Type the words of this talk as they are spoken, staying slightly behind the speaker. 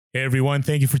Hey everyone,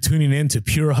 thank you for tuning in to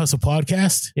Pure Hustle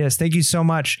Podcast. Yes, thank you so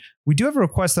much. We do have a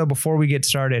request though before we get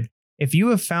started. If you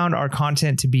have found our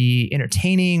content to be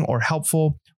entertaining or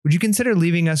helpful, would you consider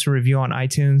leaving us a review on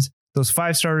iTunes? Those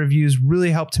 5-star reviews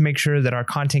really help to make sure that our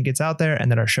content gets out there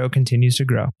and that our show continues to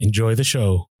grow. Enjoy the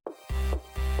show.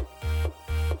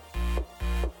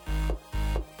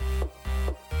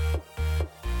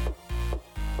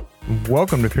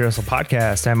 Welcome to Pure Hustle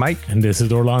Podcast. I'm Mike. And this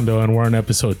is Orlando, and we're on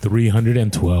episode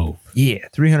 312. Yeah,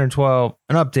 312,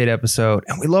 an update episode.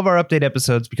 And we love our update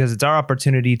episodes because it's our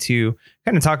opportunity to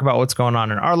kind of talk about what's going on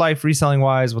in our life, reselling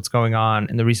wise, what's going on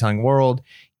in the reselling world,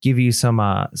 give you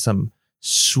some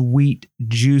sweet,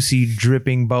 juicy,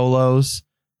 dripping bolos,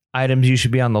 items you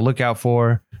should be on the lookout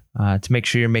for to make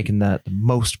sure you're making the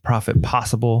most profit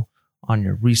possible on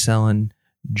your reselling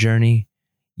journey.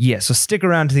 Yeah, so stick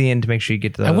around to the end to make sure you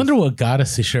get to those. I wonder what got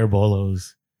us to share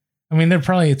bolos. I mean, it's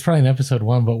probably in episode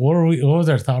 1, but what was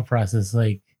our thought process?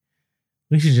 Like,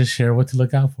 we should just share what to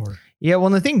look out for. Yeah,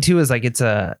 well, the thing too is like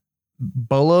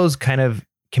bolos kind of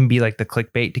can be like the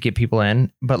clickbait to get people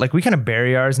in, but like we kind of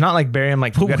bury ours, not like bury them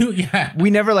like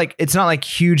we never like, it's not like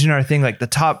huge in our thing, like the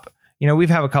top,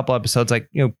 we've had a couple episodes like,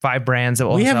 5 brands that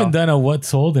we haven't done a what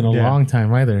sold in a long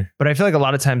time either. But I feel like a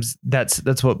lot of times that's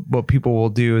what people will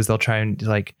do is they'll try and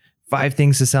like 5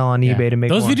 things to sell on eBay to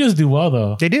make those more. Videos do well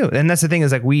though. They do. And that's the thing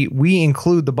is like we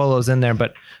include the bolos in there,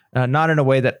 but not in a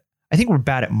way that I think we're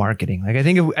bad at marketing. Like I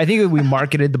think if we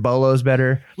marketed the bolos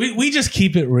better. We just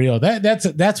keep it real.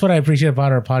 That's what I appreciate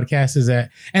about our podcast is that,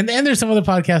 and there's some other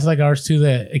podcasts like ours too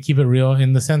that keep it real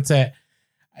in the sense that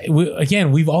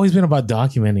we've always been about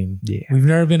documenting. Yeah. We've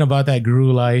never been about that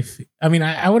guru life. I mean,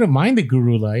 I wouldn't mind the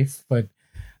guru life, but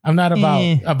I'm not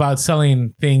about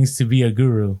selling things to be a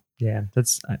guru. Yeah,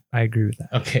 I agree with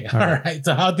that. Okay. All right.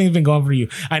 So how have things been going for you?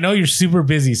 I know you're super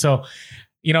busy. So,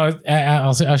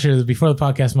 I'll share this before the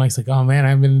podcast. Mike's like, oh man,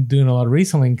 I've been doing a lot of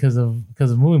reselling because of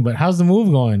moving, but how's the move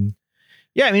going?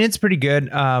 Yeah. I mean, it's pretty good.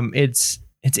 It's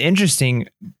interesting.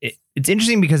 It's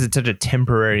interesting because it's such a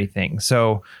temporary thing.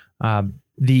 So, I'm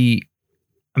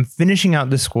finishing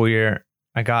out this school year.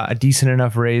 I got a decent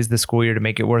enough raise this school year to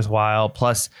make it worthwhile.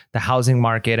 Plus the housing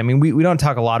market. I mean, we don't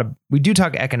talk we do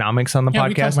talk economics on the podcast,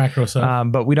 we talk macro stuff.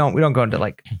 But we don't go into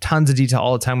like tons of detail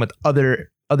all the time with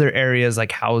other areas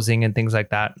like housing and things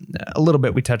like that. A little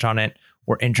bit we touch on it,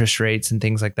 or interest rates and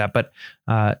things like that. But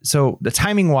so the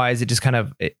timing wise, it just kind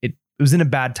of it was in a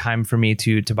bad time for me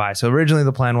to buy. So originally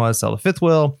the plan was sell the fifth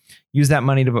wheel, use that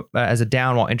money to as a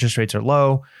down while interest rates are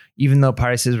low. Even though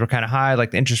prices were kind of high,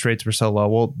 like the interest rates were so low.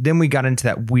 Well, then we got into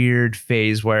that weird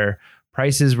phase where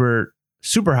prices were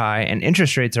super high and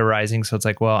interest rates are rising. So it's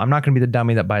like, well, I'm not going to be the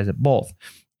dummy that buys it both.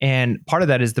 And part of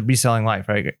that is the reselling life,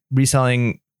 right?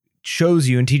 Reselling shows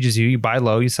you and teaches you buy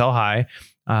low, you sell high.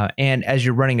 And as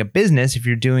you're running a business, if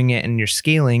you're doing it and you're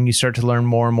scaling, you start to learn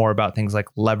more and more about things like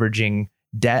leveraging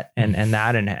debt and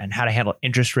how to handle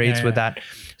interest rates with that.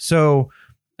 So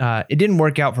it didn't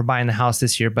work out for buying the house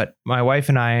this year, but my wife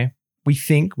and I, we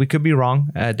think, we could be wrong.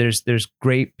 There's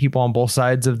great people on both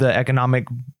sides of the economic,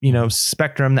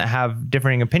 spectrum that have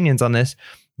differing opinions on this,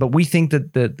 but we think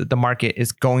that the market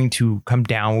is going to come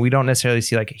down. We don't necessarily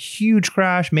see like a huge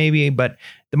crash maybe, but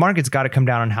the market's got to come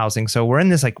down on housing. So we're in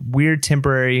this like weird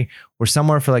temporary, we're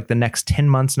somewhere for like the next 10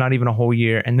 months, not even a whole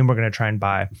year. And then we're going to try and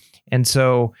buy. And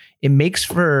so it makes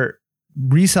for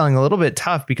reselling a little bit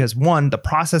tough because one, the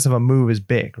process of a move is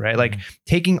big, right? Like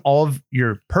taking all of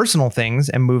your personal things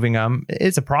and moving them,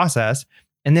 it's a process.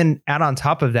 And then add on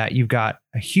top of that, you've got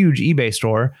a huge eBay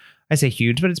store. I say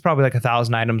huge, but it's probably like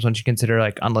 1,000 items once you consider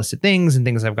like unlisted things and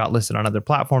things I've got listed on other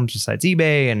platforms besides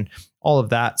eBay and all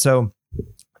of that. So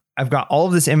I've got all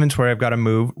of this inventory I've got to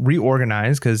move,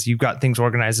 reorganize because you've got things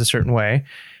organized a certain way.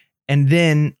 And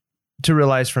then to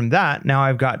realize from that, now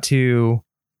I've got to,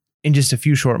 in just a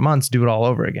few short months, do it all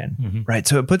over again. Right.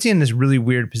 So it puts you in this really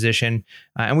weird position.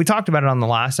 And we talked about it on the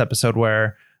last episode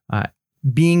where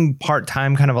being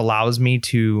part-time kind of allows me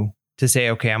to say,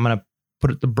 okay, I'm going to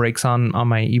put the brakes on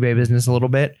my eBay business a little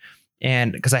bit.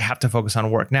 And because I have to focus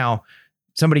on work. Now,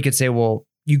 somebody could say, well,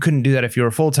 you couldn't do that if you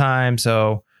were full-time.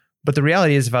 But the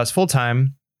reality is if I was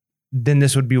full-time, then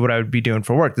this would be what I would be doing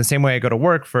for work. The same way I go to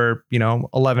work for,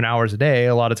 11 hours a day.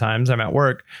 A lot of times I'm at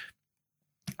work.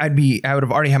 I would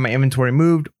have already had my inventory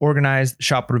moved, organized,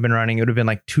 shop would have been running. It would have been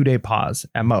like 2-day pause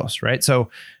at most, right? So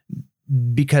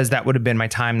because that would have been my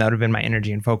time, that would have been my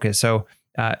energy and focus. So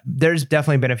there's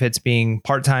definitely benefits being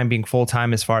part-time, being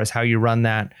full-time as far as how you run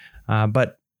that.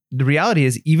 But the reality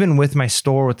is even with my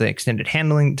store, with the extended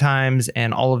handling times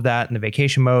and all of that in the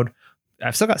vacation mode,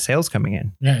 I've still got sales coming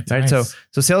in. Yeah, right. Nice.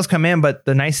 So sales come in, but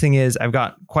the nice thing is I've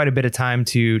got quite a bit of time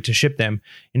to ship them.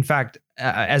 In fact,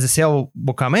 as a sale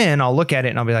will come in, I'll look at it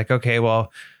and I'll be like, okay,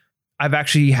 well, I've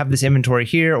actually have this inventory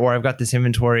here, or I've got this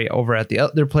inventory over at the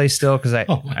other place still, because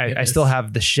I still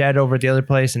have the shed over at the other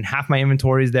place, and half my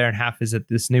inventory is there and half is at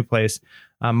this new place,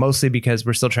 mostly because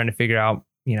we're still trying to figure out,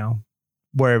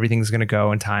 where everything's going to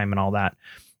go in time and all that.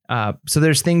 So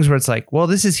there's things where it's like, well,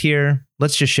 this is here,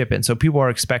 let's just ship it. And so people are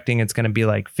expecting it's going to be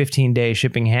like 15-day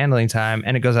shipping handling time,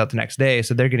 and it goes out the next day.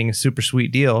 So they're getting a super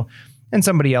sweet deal. And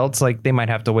somebody else, like, they might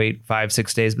have to wait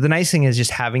 5-6 days. But the nice thing is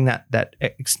just having that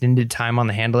extended time on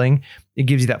the handling. It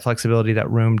gives you that flexibility,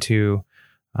 that room to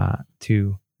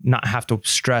not have to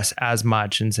stress as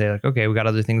much and say like, okay, we got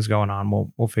other things going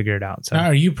on. We'll figure it out. So now,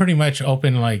 are you pretty much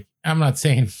open? Like, I'm not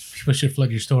saying people should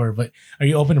flood your store, but are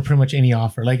you open to pretty much any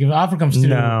offer? Like, if an offer comes through,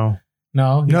 no,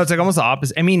 it's like almost the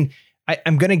opposite. I mean,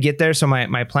 I'm gonna get there. So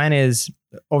my plan is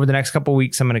over the next couple of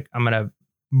weeks, I'm gonna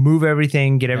move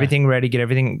everything, get everything ready, get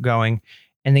everything going,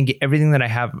 and then get everything that I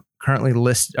have currently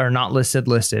listed or not listed,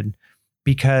 and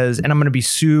I'm going to be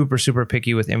super, super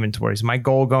picky with inventories. My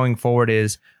goal going forward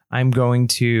is I'm going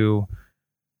to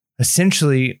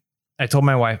essentially, I told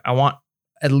my wife, I want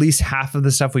at least half of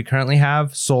the stuff we currently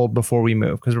have sold before we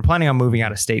move, because we're planning on moving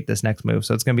out of state this next move.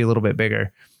 So it's going to be a little bit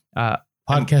bigger.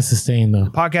 Podcast is staying though.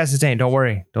 The podcast is staying. Don't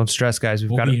worry. Don't stress, guys.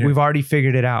 We've got it. We've already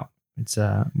figured it out.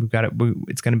 We've got it.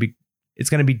 It's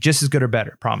going to be just as good or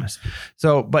better, promise.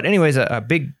 So, but anyways, a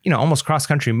big, almost cross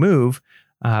country move.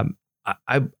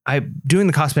 I doing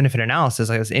the cost benefit analysis,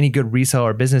 like as any good reseller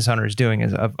or business owner is doing,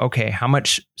 is of, okay, how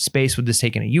much space would this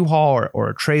take in a U-Haul or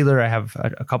a trailer? I have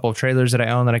a couple of trailers that I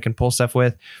own that I can pull stuff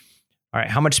with. All right,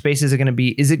 how much space is it going to be?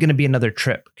 Is it going to be another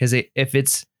trip? Because if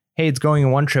it's, hey, it's going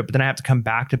in one trip, but then I have to come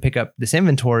back to pick up this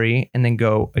inventory and then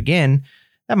go again,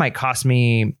 that might cost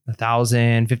me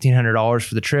 $1,000, $1,500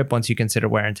 for the trip once you consider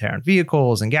wear and tear on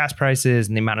vehicles and gas prices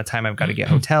and the amount of time I've got to get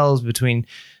hotels between.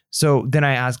 So then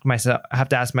I have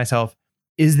to ask myself,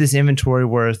 is this inventory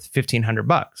worth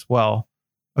 $1,500? Well,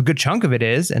 a good chunk of it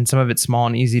is, and some of it's small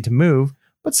and easy to move,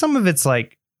 but some of it's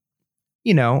like,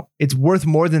 it's worth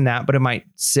more than that, but it might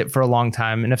sit for a long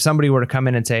time. And if somebody were to come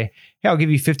in and say, hey, I'll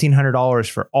give you $1,500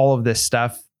 for all of this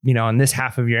stuff, on this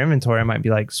half of your inventory, I might be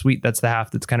like, sweet, that's the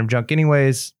half that's kind of junk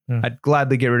anyways. I'd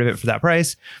gladly get rid of it for that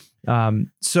price.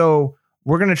 So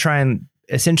we're going to try and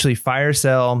essentially fire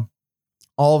sell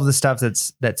all of the stuff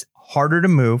that's harder to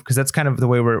move, because that's kind of the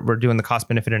way we're doing the cost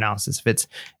benefit analysis. If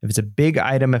it's a big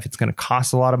item, if it's going to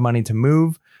cost a lot of money to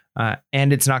move,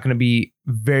 and it's not going to be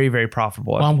very, very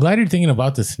profitable. Well, I'm glad you're thinking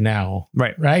about this now.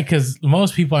 Right. Because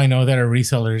most people I know that are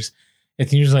resellers,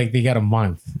 it's usually like they got a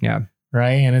month. Yeah.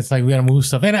 Right. And it's like, we got to move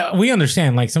stuff. And we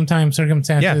understand, like, sometimes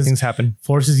circumstances, things happen,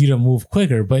 forces you to move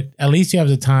quicker, but at least you have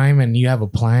the time and you have a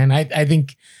plan. I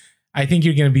think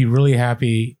you're going to be really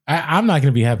happy. I'm not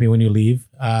going to be happy when you leave.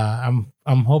 I'm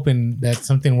hoping that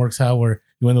something works out where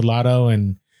you win the lotto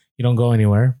and you don't go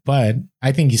anywhere, but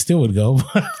I think you still would go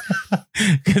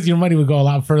because your money would go a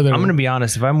lot further. I'm going to be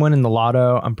honest. If I'm winning the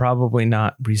lotto, I'm probably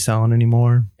not reselling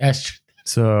anymore. That's true.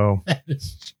 So at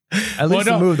least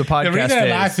move the podcast. The reason I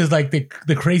laugh is like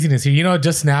the craziness here.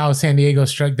 Just now San Diego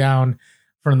struck down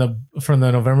from the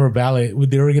November ballot.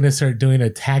 They were going to start doing a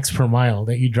tax per mile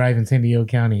that you drive in San Diego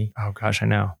County. Oh gosh, I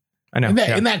know.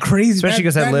 Isn't that crazy? Especially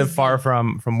because I live far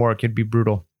from work. It'd be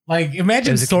brutal. Like,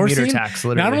 imagine sourcing. Tax,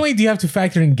 not only do you have to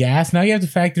factor in gas, now you have to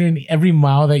factor in every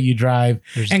mile that you drive.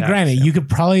 And granted, you could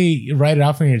probably write it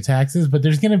off on your taxes, but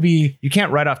there's going to be... You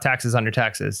can't write off taxes on your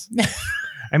taxes.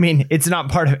 I mean, it's not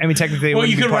part of... I mean, technically... Well,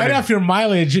 you can write off your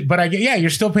mileage, but you're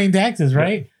still paying taxes,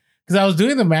 right? Because I was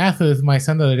doing the math with my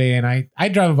son the other day, and I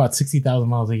drive about 60,000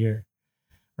 miles a year,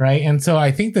 right? And so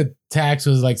I think the tax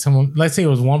was like let's say it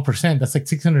was 1%. That's like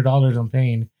 $600 I'm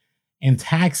paying in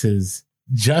taxes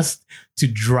just to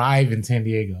drive in San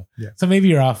Diego. Yeah. So maybe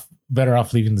you're better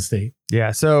off leaving the state.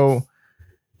 Yeah. So,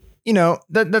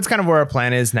 that's kind of where our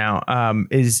plan is now,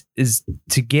 is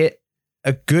to get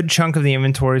a good chunk of the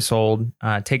inventory sold,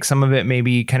 take some of it,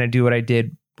 maybe kind of do what I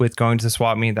did with going to the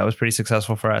swap meet. That was pretty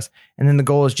successful for us. And then the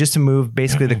goal is just to move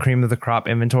basically the cream of the crop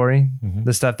inventory,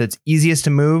 the stuff that's easiest to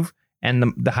move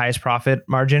and the highest profit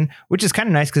margin, which is kind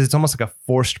of nice because it's almost like a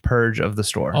forced purge of the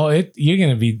store. Oh, you're going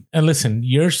to be, and listen,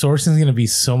 your sourcing is going to be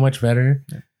so much better.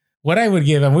 Yeah. What I would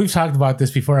give, and we've talked about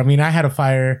this before. I mean, I had a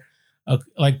fire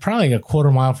probably a quarter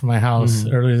mile from my house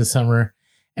earlier this summer.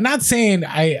 And not saying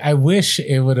I wish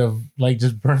it would have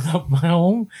just burned up my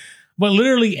home, but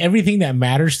literally everything that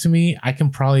matters to me, I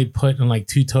can probably put in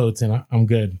 2 totes and I'm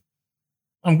good.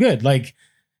 I'm good.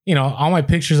 All my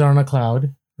pictures are on a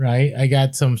cloud, right? I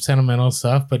got some sentimental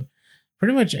stuff, but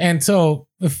pretty much. And so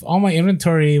if all my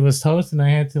inventory was toast and I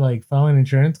had to file an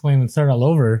insurance claim and start all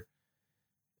over,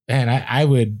 and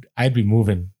I'd be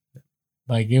moving.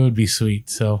 Like it would be sweet.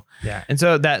 So yeah. And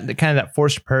so that kind of that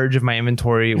forced purge of my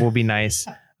inventory will be nice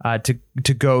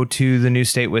to go to the new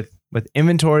state with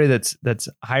inventory that's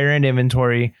higher end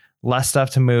inventory, less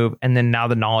stuff to move. And then now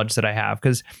the knowledge that I have,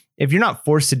 because if you're not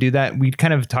forced to do that, we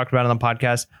kind of talked about it on the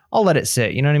podcast, I'll let it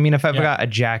sit. You know what I mean? If I've got a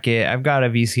jacket, I've got a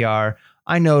VCR,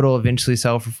 I know it'll eventually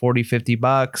sell for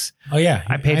 $40-$50. Oh yeah.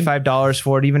 I paid $5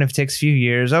 for it, even if it takes a few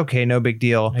years. Okay, no big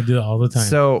deal. I do it all the time.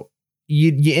 So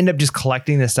you end up just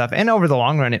collecting this stuff, and over the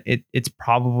long run, it's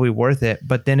probably worth it.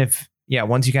 But then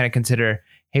once you kind of consider,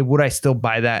 hey, would I still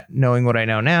buy that knowing what I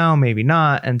know now? Maybe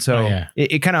not. And so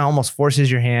it kind of almost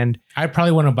forces your hand. I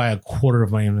probably want to buy a quarter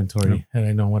of my inventory and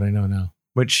I know what I know now.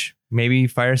 Which maybe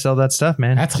fire sell that stuff,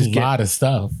 man. That's a lot of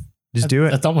stuff. Just do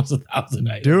it. That's almost 1,000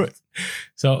 items. Do it.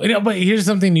 So, but here's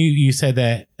something you said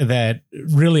that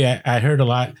really I heard a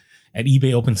lot at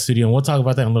eBay Open Studio, and we'll talk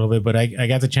about that in a little bit, but I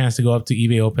got the chance to go up to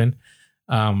eBay Open.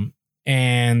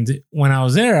 And when I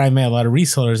was there, I met a lot of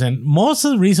resellers, and most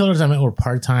of the resellers I met were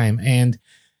part-time. And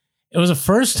it was the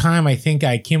first time I think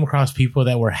I came across people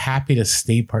that were happy to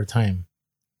stay part-time.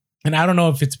 And I don't know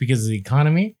if it's because of the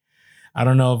economy. I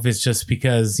don't know if it's just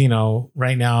because,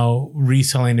 right now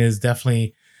reselling is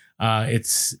definitely,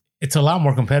 it's a lot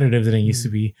more competitive than it used to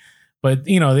be. But,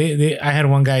 I had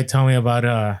one guy tell me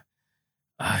about,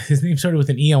 his name started with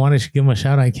an E. I wanted to give him a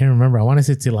shout out. I can't remember. I want to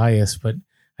say it's Elias, but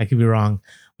I could be wrong.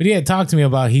 But he had talked to me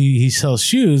about he sells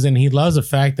shoes, and he loves the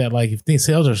fact that like if the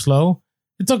sales are slow,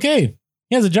 it's okay.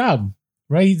 He has a job,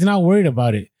 right? He's not worried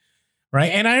about it,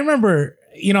 right? And I remember,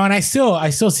 and I still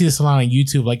see this a lot on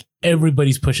YouTube. Like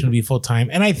everybody's pushing to be full time,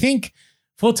 and I think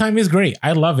full time is great.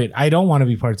 I love it. I don't want to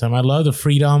be part time. I love the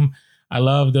freedom. I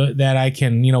love that I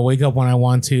can wake up when I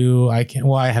want to. I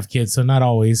have kids, so not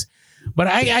always, but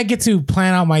I get to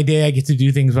plan out my day. I get to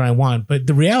do things when I want. But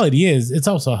the reality is, it's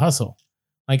also a hustle.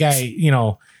 Like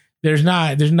there's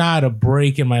not a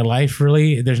break in my life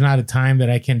really. There's not a time that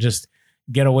I can just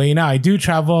get away. Now I do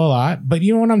travel a lot, but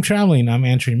when I'm traveling, I'm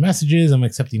answering messages, I'm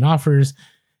accepting offers.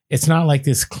 It's not like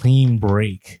this clean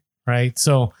break, right?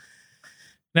 So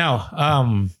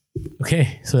now,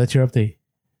 okay, so that's your update.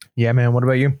 Yeah, man. What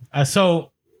about you?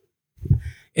 So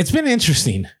it's been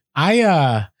interesting.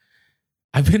 I've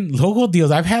been local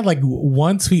deals. I've had like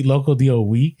one sweet local deal a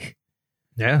week.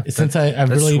 Yeah, since I've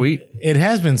really sweet. It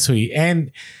has been sweet,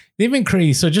 and they've been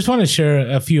crazy. So just want to share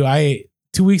a few.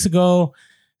 2 weeks ago,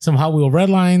 some Hot Wheel red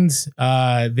lines.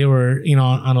 They were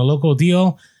on a local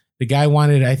deal. The guy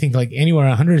wanted, I think, like anywhere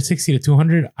 160 to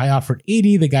 200. I offered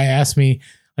 80. The guy asked me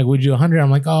like, "Would you 100?" I'm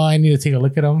like, "Oh, I need to take a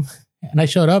look at them." And I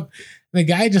showed up. And the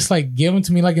guy just like gave them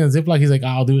to me like in a Ziploc. He's like,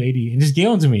 "I'll do 80," and just gave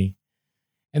them to me.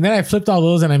 And then I flipped all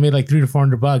those, and I made like $300 to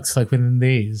 $400 like within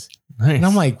days. Nice. And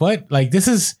I'm like, "What? Like this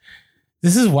is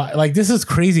why, like, this is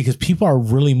crazy because people are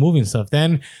really moving stuff."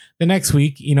 Then the next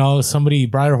week,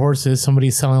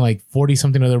 somebody's selling like 40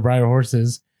 something of their Breyer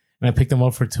horses, and I picked them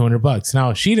up for $200.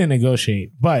 Now she didn't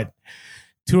negotiate, but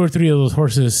 2 or 3 of those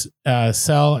horses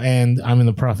sell, and I'm in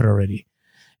the profit already.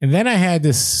 And then I had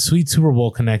this sweet Super Bowl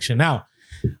connection. Now,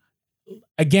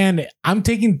 again, I'm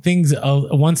taking things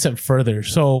one step further.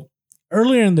 So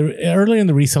earlier in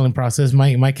the reselling process,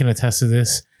 Mike can attest to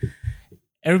this.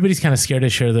 Everybody's kind of scared to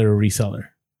share they're a reseller.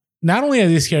 Not only are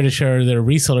they scared to share they're a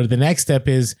reseller, the next step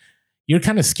is you're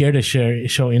kind of scared to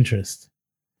show interest,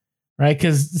 right?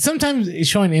 Because sometimes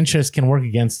showing interest can work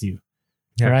against you,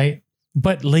 right?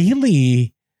 But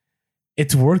lately,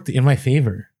 it's worked in my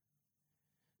favor.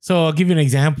 So I'll give you an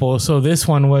example. So this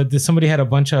one was somebody had a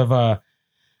bunch of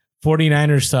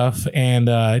 49er stuff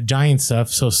and Giant stuff.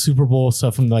 So Super Bowl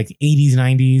stuff from like 80s,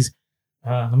 90s.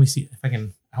 Let me see if I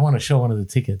can. I want to show one of the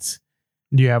tickets.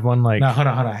 Do you have one like? No, hold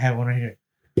on. I have one right here.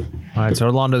 All right, so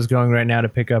Orlando's going right now to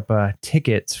pick up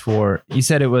tickets for. You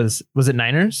said it was it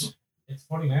Niners? It's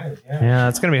 49ers. Yeah,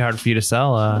 it's gonna be hard for you to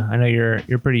sell. I know you're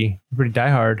pretty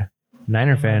diehard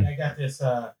Niner fan. I got this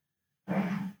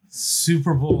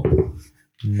Super Bowl.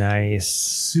 Nice.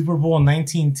 Super Bowl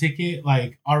 19 ticket,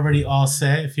 like already all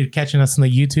set. If you're catching us on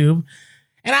the YouTube,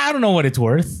 and I don't know what it's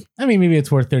worth. I mean, maybe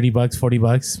it's worth $30,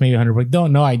 $40, maybe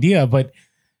 $100. No idea, but.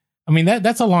 I mean,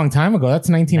 that's a long time ago. That's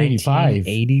 1985.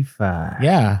 1985.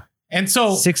 Yeah. And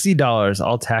so $60,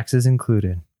 all taxes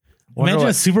included. Imagine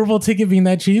a Super Bowl ticket being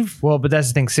that cheap. Well, but that's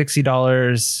the thing.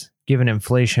 $60 given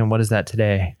inflation. What is that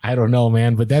today? I don't know,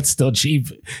 man, but that's still cheap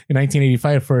in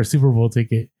 1985 for a Super Bowl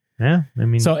ticket. Yeah. I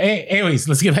mean, so anyways,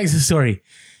 let's get back to the story.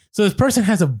 So this person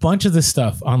has a bunch of this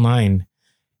stuff online,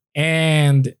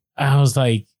 and I was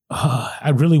like, oh,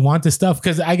 I really want this stuff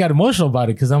because I got emotional about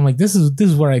it because I'm like, this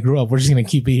is where I grew up. We're just gonna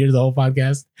keep it here the whole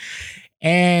podcast.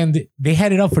 And they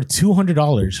had it up for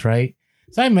 $200, right?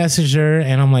 So I messaged her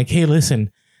and I'm like, hey,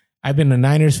 listen, I've been a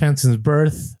Niners fan since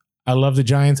birth. I love the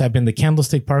Giants. I've been to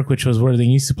Candlestick Park, which was where they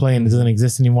used to play and it doesn't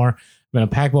exist anymore. I've been a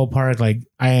Pac-Bowl Park. Like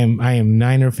I am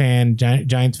Niner fan,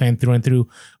 Giants fan through and through.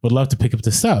 Would love to pick up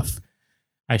the stuff.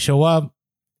 I show up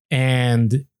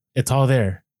and it's all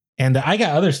there. And I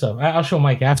got other stuff. I'll show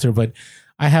Mike after, but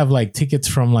I have like tickets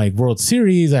from like World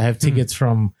Series. I have tickets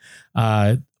from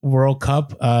World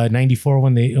Cup 94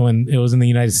 when it was in the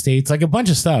United States, like a bunch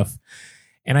of stuff.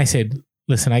 And I said,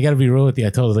 listen, I got to be real with you.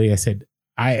 I told the lady, I said,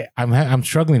 I'm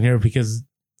struggling here because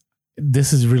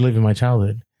this is reliving my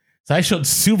childhood. So I showed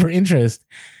super interest.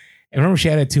 And remember, she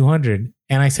had it 200.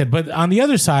 And I said, but on the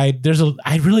other side,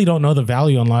 I really don't know the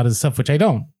value on a lot of the stuff, which I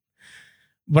don't.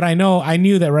 But I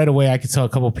knew that right away I could sell a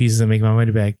couple pieces and make my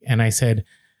money back. And I said,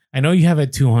 I know you have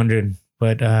it 200,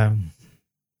 but, and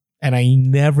I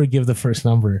never give the first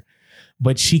number,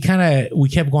 but we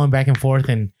kept going back and forth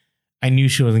and I knew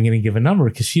she wasn't going to give a number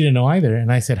because she didn't know either.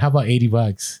 And I said, how about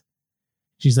 $80?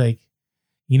 She's like,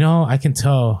 I can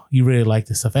tell you really like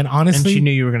this stuff. And honestly, and she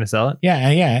knew you were going to sell it. Yeah.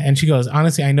 Yeah. And she goes,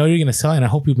 honestly, I know you're going to sell it and I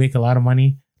hope you make a lot of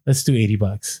money. Let's do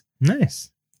 $80.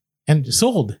 Nice. And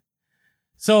sold.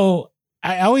 So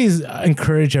I always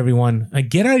encourage everyone,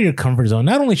 get out of your comfort zone.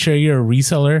 Not only sure you're a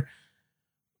reseller,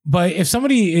 but if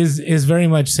somebody is very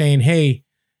much saying, hey,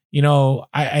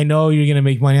 I know you're going to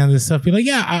make money on this stuff. Be like,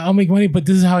 yeah, I'll make money, but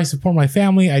this is how I support my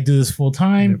family. I do this full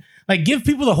time. Yep. Like give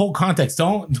people the whole context.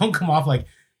 Don't come off like,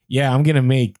 yeah, I'm going to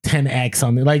make 10X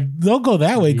on it. Like don't go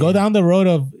that way. Yeah. Go down the road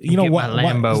of, what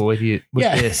Lambo with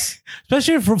this,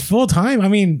 especially for full time. I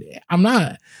mean, I'm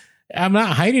not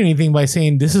hiding anything by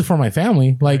saying this is for my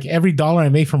family. Like every dollar I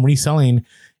make from reselling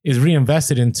is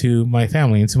reinvested into my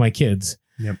family, into my kids.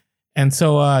 Yep. And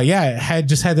so, I had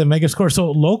the mega score.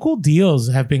 So local deals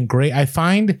have been great. I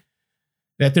find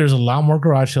that there's a lot more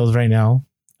garage sales right now.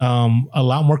 A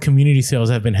lot more community sales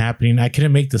have been happening. I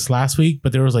couldn't make this last week,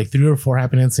 but there was like 3 or 4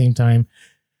 happening at the same time.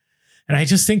 And I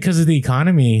just think because of the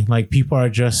economy, like people are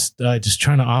just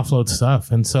trying to offload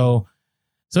stuff. And so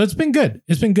it's been good.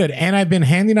 It's been good. And I've been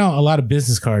handing out a lot of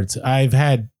business cards. I've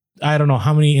had, I don't know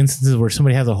how many instances where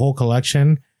somebody has a whole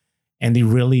collection and they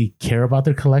really care about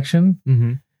their collection.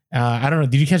 Mm-hmm. I don't know.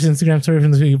 Did you catch the Instagram story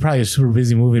from this week? You're probably super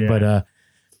busy moving, but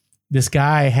this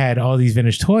guy had all these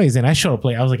vintage toys and I showed up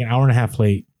late. I was like an hour and a half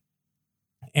late.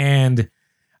 And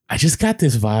I just got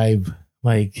this vibe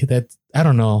like that. I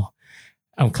don't know.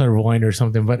 I'm clairvoyant or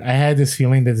something, but I had this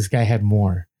feeling that this guy had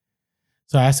more.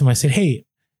 So I asked him, I said, hey,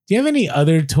 do you have any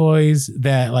other toys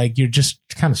that like you're just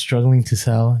kind of struggling to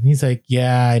sell? And he's like,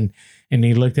 yeah. And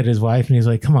he looked at his wife and he's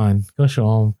like, come on, go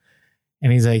show him.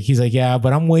 And he's like, yeah,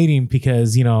 but I'm waiting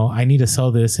because, I need to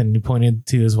sell this. And he pointed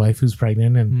to his wife who's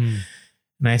pregnant. And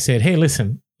I said, hey,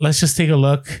 listen, let's just take a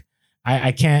look.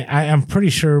 I'm pretty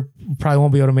sure probably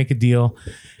won't be able to make a deal.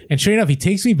 And sure enough, he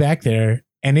takes me back there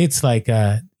and it's like,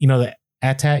 the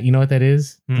AT-AT, you know what that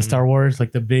is? Mm-hmm. The Star Wars,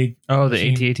 like the big. Oh, the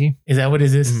AT-AT? Is that what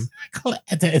it is? Mm-hmm. I call it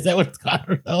AT-AT. Is that what it's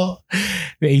called? Oh,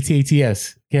 the AT-AT,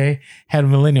 yes. Okay. Had a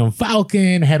Millennium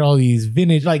Falcon, had all these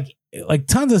vintage, like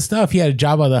tons of stuff. He had a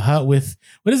Jabba the Hutt with,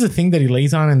 what is the thing that he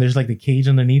lays on and there's like the cage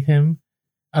underneath him?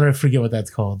 I don't forget what that's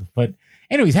called. But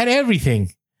anyways, had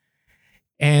everything.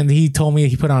 And he told me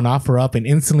he put on an offer up and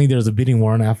instantly there was a bidding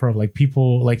war on offer of like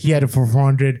people, like he had it for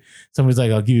 400. Somebody's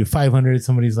like, I'll give you 500.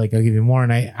 Somebody's like, I'll give you more.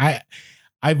 And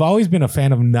I've always been a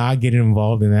fan of not getting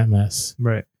involved in that mess.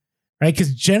 Right. Right.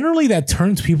 Because generally that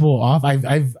turns people off. I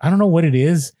don't know what it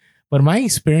is, but in my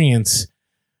experience,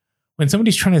 when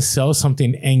somebody's trying to sell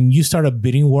something and you start a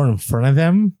bidding war in front of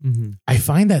them, I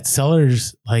find that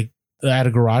sellers like at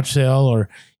a garage sale or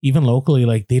even locally,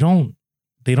 like they don't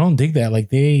dig that. Like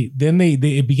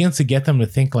it begins to get them to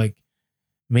think like,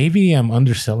 maybe I'm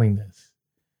underselling this.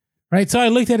 Right. So I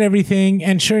looked at everything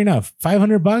and sure enough,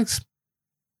 $500,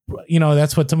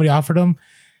 that's what somebody offered him.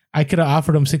 I could have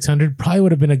offered him 600, probably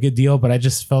would have been a good deal, but I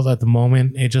just felt at the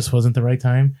moment, it just wasn't the right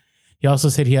time. He also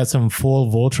said he had some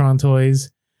full Voltron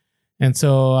toys. And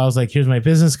so I was like, here's my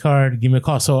business card. Give me a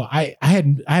call. So I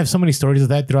have so many stories of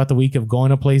that throughout the week of going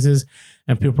to places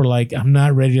and people are like, I'm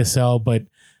not ready to sell, but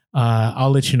I'll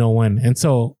let you know when. And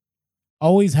so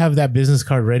always have that business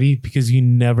card ready because you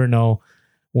never know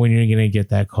when you're going to get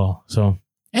that call. So,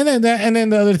 and then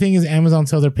the other thing is Amazon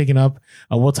sales are picking up.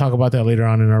 We'll talk about that later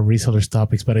on in our resellers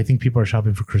topics, but I think people are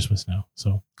shopping for Christmas now.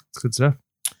 So it's good stuff.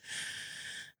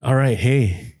 All right.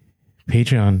 Hey,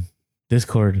 Patreon,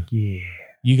 Discord. Yeah.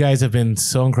 You guys have been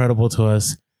so incredible to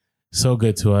us, so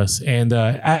good to us. And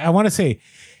I want to say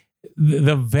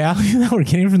the value that we're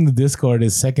getting from the Discord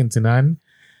is second to none.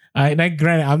 And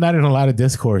granted, I'm not in a lot of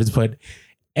Discords, but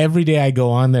every day I go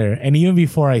on there. And even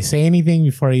before I say anything,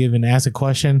 before I even ask a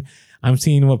question, I'm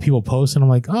seeing what people post. And I'm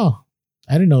like, oh,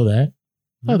 I didn't know that.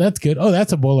 Oh, that's good. Oh,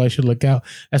 that's a bowl I should look out.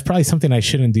 That's probably something I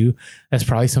shouldn't do. That's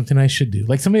probably something I should do.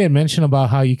 Like somebody had mentioned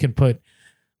about how you can put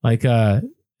like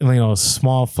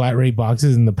small flat rate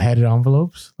boxes in the padded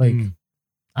envelopes. Like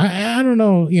I don't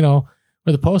know,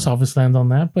 where the post office lands on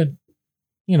that, but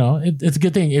it's a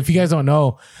good thing. If you guys don't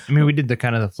know, I mean, we did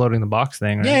the floating the box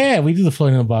thing, right? Yeah, we do the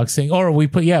floating the box thing, or we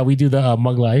do the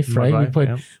Mug Life, right? We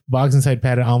put box inside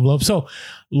padded envelope. So a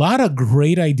lot of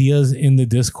great ideas in the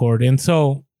Discord, and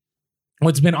so.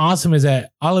 What's been awesome is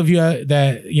that all of you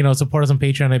that, support us on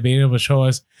Patreon have been able to show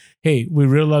us, hey, we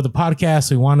really love the podcast.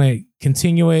 We want to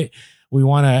continue it. We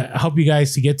want to help you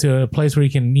guys to get to a place where you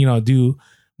can, do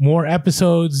more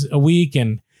episodes a week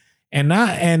and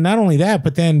not only that,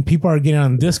 but then people are getting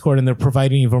on Discord and they're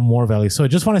providing even more value. So I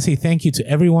just want to say thank you to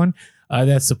everyone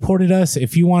that supported us.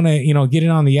 If you want to, get in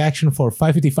on the action for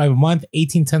 $5.55 a month,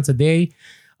 18 cents a day,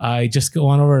 just go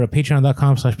on over to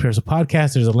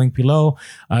patreon.com/PureHustle There's a link below.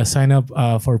 Sign up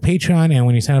for Patreon. And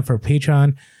when you sign up for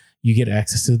Patreon, you get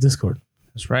access to the Discord.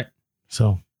 That's right.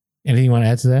 So anything you want to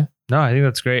add to that? No, I think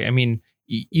that's great. I mean,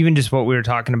 even just what we were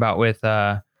talking about with,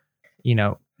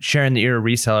 sharing that you're a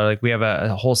reseller, like we have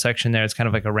a whole section there. It's kind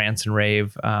of like a rants and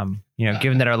rave,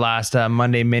 given that our last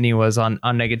Monday mini was on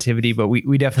negativity, but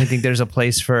we definitely think there's a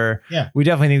place for, we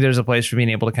definitely think there's a place for being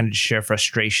able to kind of share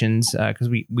frustrations because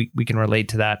we can relate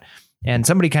to that. And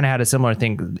somebody kind of had a similar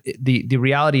thing. The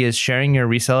reality is sharing your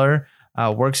reseller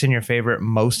works in your favor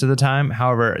most of the time.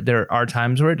 However, there are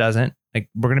times where it doesn't. Like,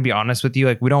 we're going to be honest with you.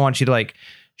 Like, we don't want you to like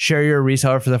share your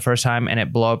reseller for the first time and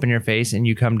it blow up in your face and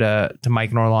you come to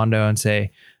Mike and Orlando and say,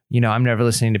 I'm never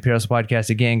listening to Pure Hustle Podcast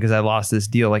again because I lost this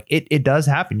deal. Like it does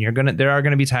happen. There are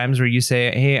going to be times where you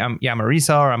say, hey, I'm a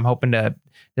reseller. I'm hoping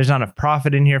there's not enough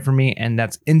profit in here for me. And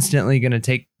that's instantly going to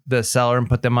take the seller and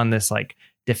put them on this like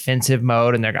defensive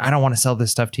mode. And I don't want to sell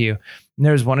this stuff to you. And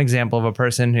there's one example of a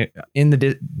person who in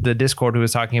the Discord who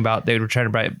was talking about, they were trying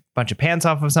to buy a bunch of pants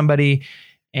off of somebody.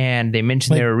 And they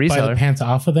mentioned they were a reseller. Buy the pants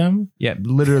off of them? Yeah,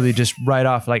 literally just right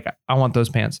off. Like, I want those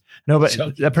pants. No, but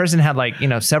the person had like,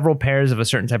 several pairs of a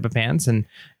certain type of pants. And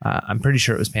I'm pretty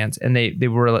sure it was pants. And they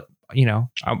were,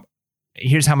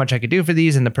 here's how much I could do for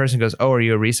these. And the person goes, oh, are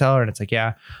you a reseller? And it's like,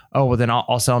 yeah. Oh, well, then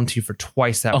I'll sell them to you for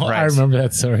twice that price. I remember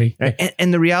that story. Right?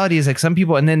 And the reality is like some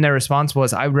people, and then their response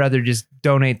was, I'd rather just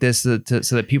donate this so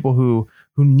that people who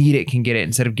need it can get it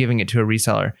instead of giving it to a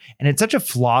reseller. And it's such a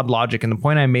flawed logic. And the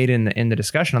point I made in the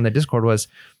discussion on the Discord was,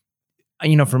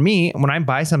 for me, when I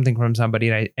buy something from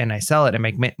somebody and I sell it and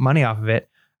make money off of it,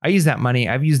 I've used that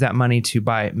money to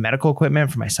buy medical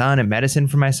equipment for my son and medicine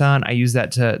for my son. I use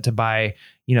that to buy,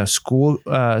 school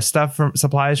stuff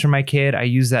supplies for my kid. I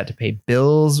use that to pay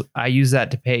bills. I use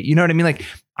that to pay, you know what I mean? Like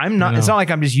it's not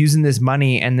like I'm just using this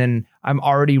money and then I'm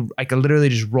already like literally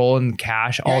just rolling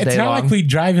cash all day long. It's not like we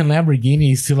drive in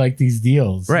Lamborghinis to like these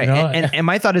deals. Right. And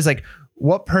my thought is like,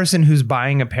 what person who's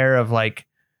buying a pair of like,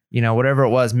 whatever it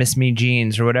was, Miss Me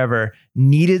jeans or whatever,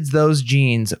 needed those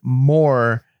jeans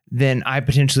more than I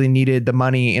potentially needed the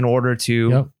money in order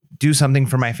to do something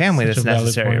for my family that's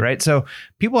necessary. Right. So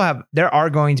there are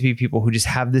going to be people who just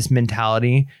have this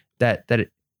mentality that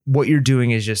what you're doing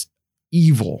is just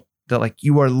evil. That like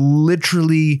you are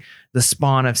literally the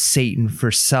spawn of Satan for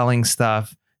selling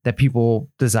stuff that people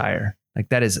desire. Like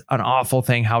that is an awful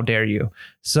thing. How dare you?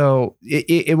 So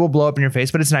it will blow up in your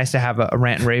face, but it's nice to have a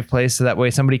rant and rave place. So that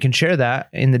way somebody can share that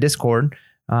in the Discord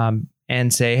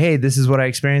and say, hey, this is what I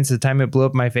experienced at the time it blew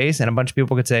up in my face. And a bunch of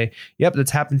people could say, yep,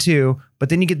 that's happened too. But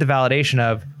then you get the validation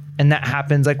of, and that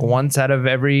happens like once out of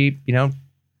every,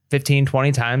 15,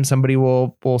 20 times somebody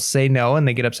will say no and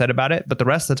they get upset about it. But the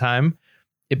rest of the time,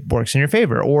 it works in your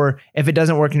favor. Or if it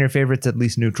doesn't work in your favor, it's at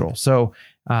least neutral. So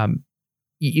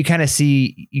you kind of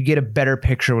see, you get a better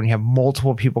picture when you have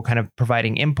multiple people kind of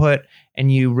providing input and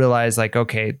you realize like,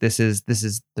 okay, this is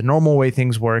the normal way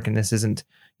things work. And this isn't,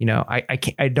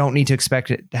 I don't need to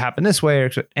expect it to happen this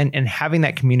way. And having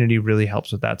that community really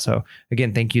helps with that. So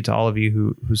again, thank you to all of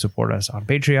you who support us on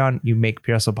Patreon. You make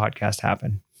Pure Hustle Podcast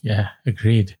happen. Yeah,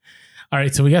 agreed. All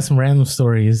right, so we got some random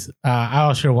stories.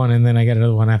 I'll share one, and then I got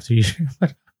another one after you share.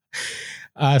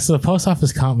 So the post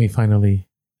office caught me finally.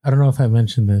 I don't know if I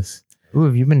mentioned this. Ooh,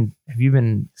 have you been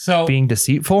being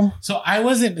deceitful? So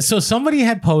somebody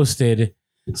had posted.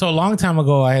 So a long time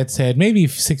ago, I had said, maybe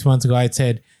 6 months ago, I had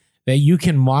said that you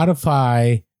can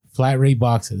modify flat rate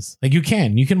boxes. Like you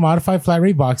can modify flat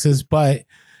rate boxes, but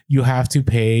you have to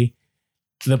pay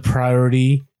the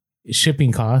priority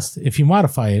shipping cost if you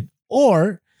modify it,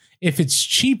 or if it's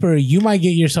cheaper, you might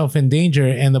get yourself in danger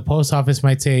and the post office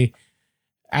might say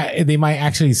they might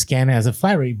actually scan it as a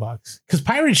flat rate box. Because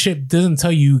Pirate Ship doesn't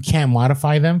tell you can't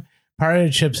modify them.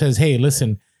 Pirate Ship says, hey,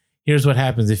 listen, here's what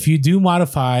happens. If you do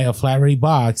modify a flat rate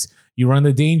box, you run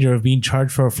the danger of being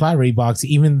charged for a flat rate box,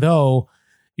 even though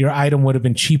your item would have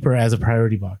been cheaper as a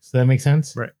priority box. Does that make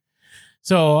sense? Right.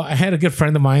 So I had a good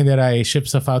friend of mine that I ship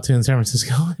stuff out to in San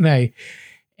Francisco,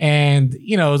 and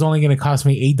you know, it was only going to cost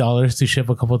me $8 to ship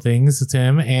a couple things to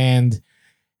him, and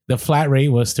the flat rate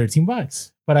was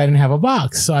 $13, but I didn't have a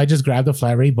box, so I just grabbed the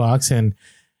flat rate box, and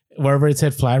wherever it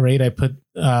said flat rate, I put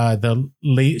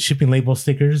the shipping label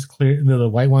stickers, clear the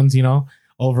white ones, you know,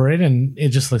 over it, and it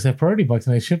just looks like priority box,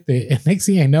 and I shipped it. And next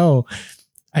thing I know,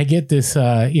 I get this,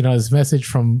 this message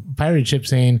from Pirate Ship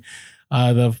saying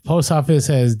the post office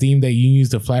has deemed that you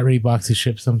used a flat rate box to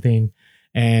ship something,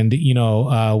 and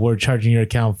we're charging your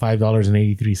account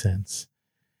 $5.83.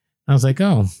 I was like,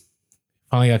 oh,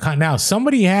 finally got caught. Now,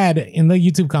 somebody had in the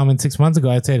YouTube comment 6 months ago,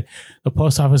 I said the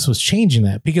post office was changing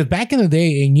that, because back in the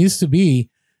day, it used to be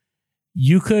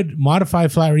you could modify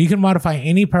flat rate, you can modify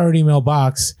any priority mail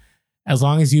box as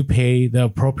long as you pay the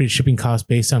appropriate shipping cost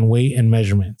based on weight and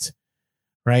measurement.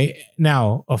 Right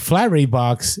now, a flat rate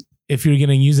box, if you're going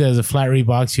to use it as a flat rate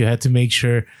box, you had to make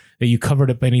sure that you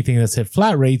covered up anything that said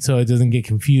flat rate so it doesn't get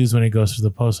confused when it goes to the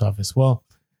post office. Well,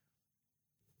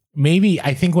 maybe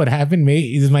I think what happened,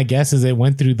 is my guess, is it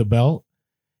went through the belt,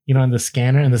 in the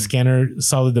scanner, and the scanner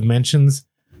saw the dimensions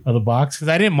of the box, because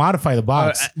I didn't modify the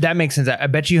box. That makes sense. I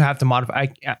bet you have to modify.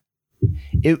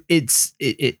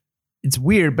 It's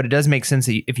weird, but it does make sense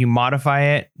that if you modify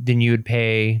it, then you would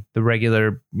pay the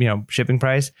regular, shipping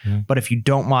price. Mm. But if you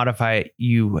don't modify it,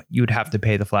 you would have to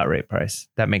pay the flat rate price.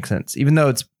 That makes sense, even though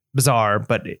it's bizarre.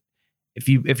 But if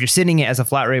you're sending it as a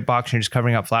flat rate box and you're just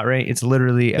covering up flat rate, it's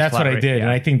literally that's what I did, yeah.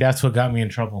 And I think that's what got me in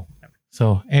trouble.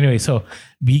 So anyway,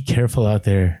 be careful out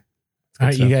there. All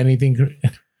right, you got anything?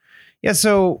 Yeah.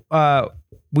 So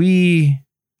my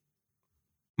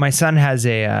son has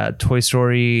a Toy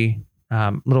Story.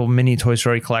 Little mini Toy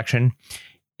Story collection,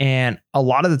 and a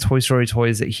lot of the Toy Story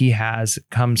toys that he has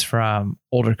comes from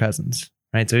older cousins,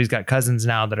 right? So he's got cousins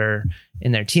now that are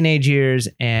in their teenage years,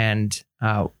 and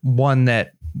one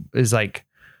that is like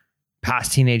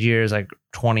past teenage years, like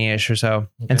 20-ish or so.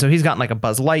 Okay. And so he's gotten like a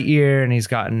Buzz Lightyear, and he's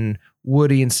gotten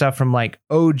Woody and stuff from like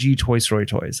OG Toy Story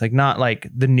toys, like not like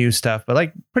the new stuff, but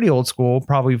like pretty old school,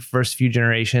 probably first few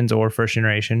generations or first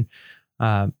generation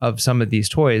of some of these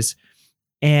toys.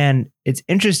 And it's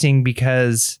interesting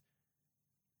because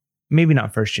maybe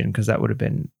not first gen, because that would have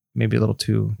been maybe a little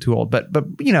too old, but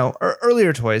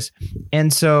earlier toys.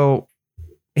 And so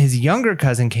his younger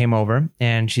cousin came over,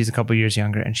 and she's a couple years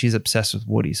younger, and she's obsessed with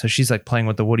Woody. So she's like playing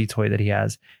with the Woody toy that he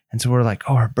has. And so we're like,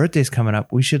 oh, her birthday's coming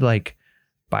up. We should like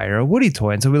buy her a Woody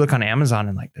toy. And so we look on Amazon,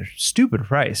 and like, they're stupid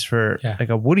price for like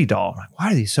a Woody doll. I'm like,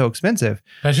 why are these so expensive?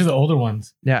 Especially the older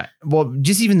ones. Yeah. Well,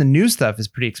 just even the new stuff is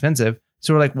pretty expensive.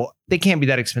 So we're like, well, they can't be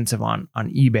that expensive on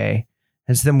eBay.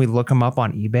 And so then we look them up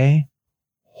on eBay.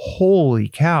 Holy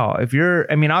cow.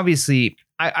 Obviously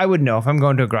I would know if I'm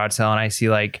going to a garage sale and I see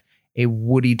like a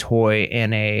Woody toy in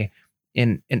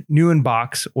new in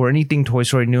box, or anything Toy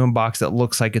Story new in box that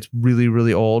looks like it's really,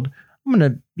 really old, I'm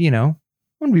going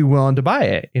to be willing to buy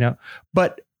it,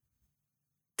 But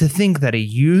to think that a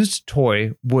used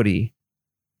toy Woody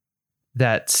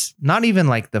that's not even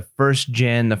like the first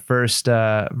gen, the first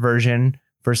version,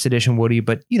 first edition Woody,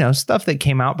 but stuff that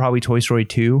came out, probably Toy Story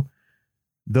 2,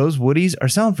 those Woodies are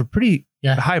selling for pretty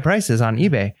high prices on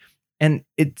eBay. And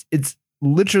it's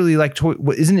literally like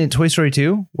isn't it Toy Story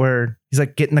 2 where he's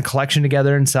like getting the collection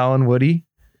together and selling Woody?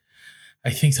 I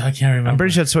think so. I can't remember. I'm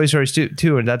pretty sure it's Toy Story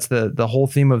 2, and that's the whole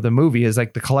theme of the movie is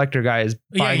like the collector guy is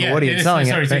buying Woody and selling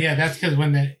it. Right? So that's because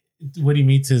when Woody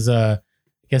meets his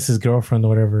his girlfriend or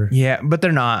whatever. Yeah, but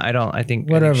they're not. I think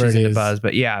she's into Buzz,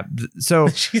 but yeah. So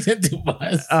she's into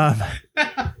Buzz.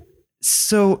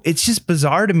 So it's just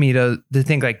bizarre to me to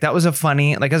think like that was a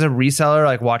funny, like as a reseller,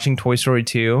 like watching Toy Story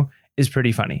 2 is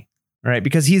pretty funny, right?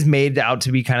 Because he's made out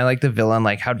to be kind of like the villain,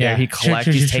 like how dare he collect?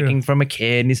 He's taking from a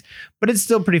kid, but it's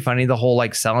still pretty funny. The whole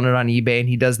like selling it on eBay, and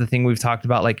he does the thing we've talked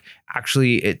about, like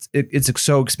actually it's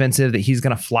so expensive that he's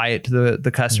gonna fly it to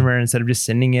the customer instead of just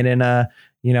sending it in a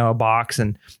box,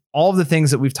 and all of the things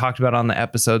that we've talked about on the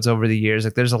episodes over the years.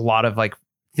 Like there's a lot of like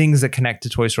things that connect to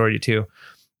Toy Story 2,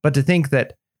 but to think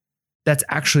that that's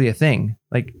actually a thing,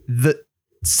 like the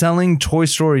selling Toy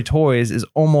Story toys is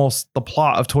almost the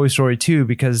plot of Toy Story 2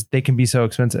 because they can be so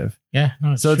expensive. Yeah.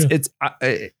 No, so it's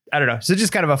I don't know. So it's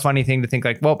just kind of a funny thing to think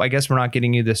like, well, I guess we're not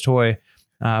getting you this toy.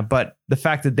 But the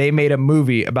fact that they made a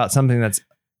movie about something that's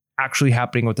actually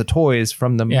happening with the toys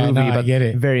from the movie, I get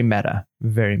it. Very meta.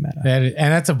 And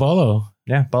that's a bolo.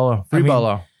 Yeah, bolo. Free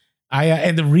bolo.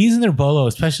 And the reason they're Bolo,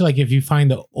 especially like if you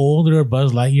find the older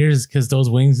Buzz Lightyears, is because those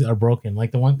wings are broken.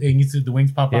 Like the one, the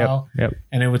wings pop out,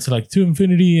 and it was like to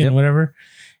infinity and whatever.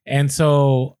 And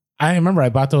so I remember I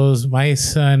bought those. My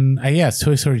son, it's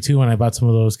Toy Story 2 when I bought some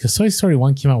of those, because Toy Story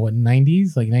 1 came out,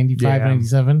 90s? Like 95,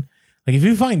 97? Like if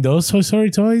you find those Toy Story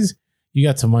toys, you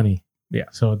got some money. Yeah.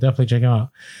 So definitely check them out.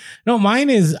 No, mine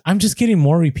is, I'm just getting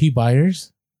more repeat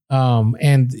buyers.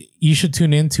 And you should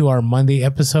tune into our Monday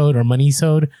episode or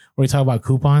Money-sode where we talk about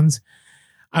coupons.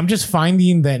 I'm just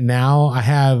finding that now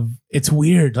it's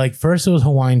weird. Like first it was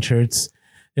Hawaiian shirts,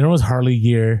 then it was Harley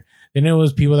gear, then it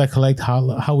was people that collect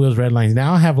Hot Wheels red lines.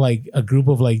 Now I have like a group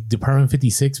of like Department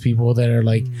 56 people that are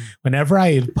like, whenever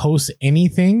I post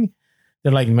anything,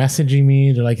 they're like messaging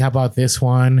me. They're like, how about this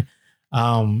one?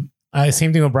 Same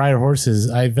thing with Briar Horses.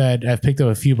 I've picked up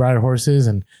a few Briar Horses,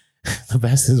 and the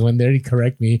best is when they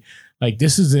correct me, like,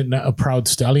 this isn't a proud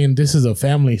stallion, this is a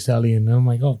family stallion. And I'm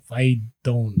like, oh, I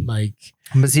don't like.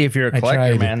 But see, if you're a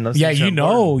collector, man, those things are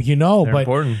important. They're but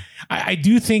important. I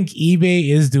do think eBay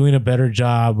is doing a better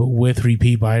job with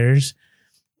repeat buyers,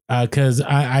 because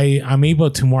I'm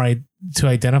able to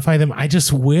identify them. I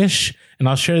just wish, and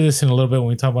I'll share this in a little bit when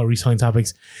we talk about reselling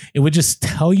topics, it would just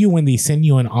tell you when they send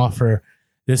you an offer,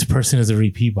 this person is a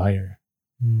repeat buyer.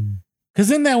 Because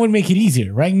then that would make it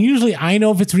easier, right? And usually I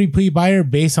know if it's a repeat buyer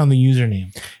based on the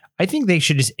username. I think they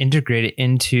should just integrate it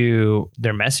into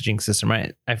their messaging system,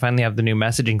 right? I finally have the new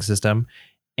messaging system,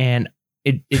 and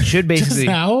it should basically... Just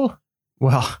now?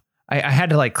 Well, I had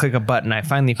to like click a button. I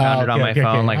finally found it on my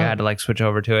phone. I had to like switch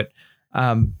over to it.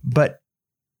 But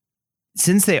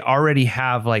since they already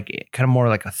have like kind of more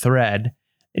like a thread,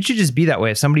 it should just be that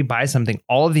way. If somebody buys something,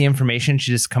 all of the information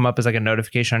should just come up as like a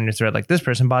notification on your thread. Like, this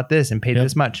person bought this and paid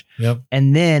this much.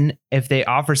 And then if they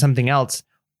offer something else,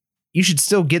 you should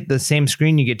still get the same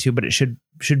screen you get to, but it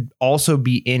should also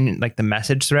be in like the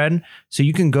message thread. So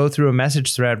you can go through a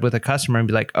message thread with a customer and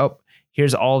be like, oh,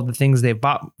 here's all of the things they've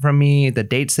bought from me, the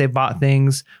dates they've bought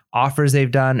things, offers they've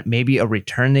done, maybe a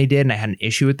return they did, and I had an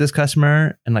issue with this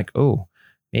customer, and like, oh,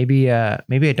 maybe I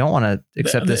don't want to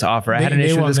accept this offer. I had an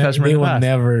issue with this customer. They will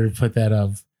never put that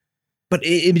up. But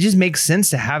it just makes sense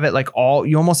to have it like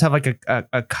you almost have like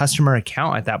a customer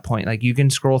account at that point. Like you can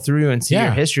scroll through and see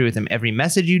your history with them. Every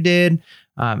message you did,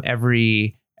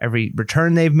 every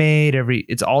return they've made,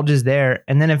 it's all just there.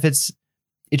 And then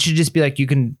it should just be like, you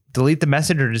can delete the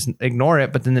message or just ignore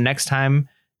it. But then the next time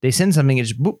they send something,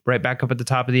 it's just right back up at the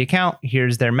top of the account.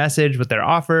 Here's their message with their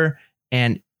offer,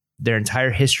 and their entire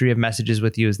history of messages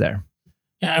with you is there.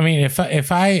 Yeah, I mean,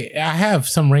 if I have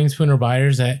some rain spooner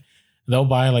buyers that they'll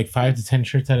buy like 5 to 10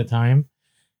 shirts at a time,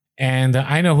 and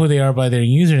I know who they are by their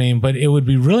username. But it would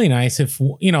be really nice if,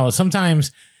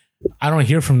 sometimes I don't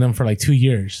hear from them for like 2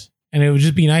 years, and it would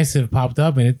just be nice if it popped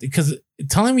up. And because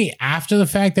telling me after the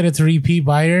fact that it's a repeat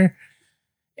buyer,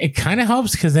 it kind of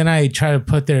helps, because then I try to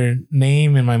put their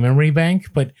name in my memory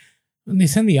bank. But when they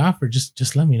send the offer,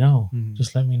 just let me know.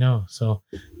 Just let me know. So.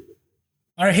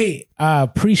 All right, hey,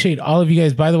 appreciate all of you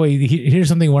guys. By the way, here's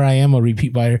something where I am a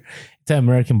repeat buyer. It's at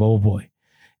American Bubble Boy.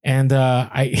 And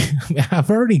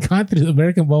I've already gone through the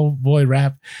American Bubble Boy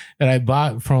wrap that I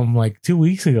bought from like 2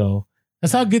 weeks ago.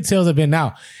 That's how good sales have been.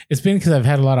 Now, it's been because I've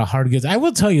had a lot of hard goods. I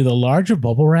will tell you, the larger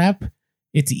bubble wrap,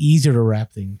 it's easier to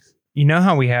wrap things. You know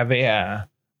how we have our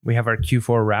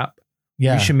Q4 wrap?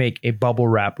 Yeah. We should make a bubble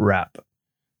wrap.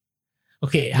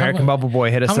 Okay. American Bubble Boy,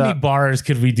 hit us up. How many bars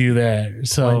could we do there?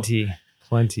 So 20.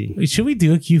 Should we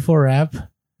do a Q4 wrap?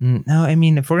 No, I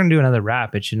mean, if we're going to do another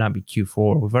wrap, it should not be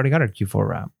Q4. We've already got our Q4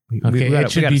 wrap.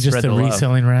 It should be just a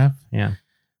reselling wrap. Yeah.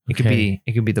 It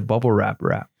could be the bubble wrap.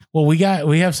 Well, we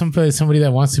have somebody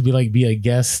that wants to be a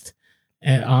guest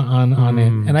on it,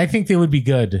 and I think they would be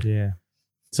good. Yeah.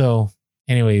 So,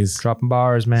 anyways, dropping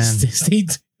bars, man. Stay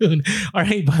tuned. All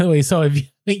right. By the way, so if you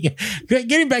think,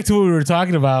 getting back to what we were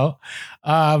talking about,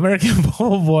 American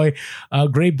Bubble Boy,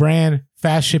 great brand,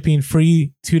 fast shipping,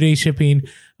 free 2-day shipping,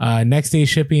 next day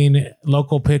shipping,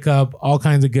 local pickup, all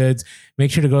kinds of goods.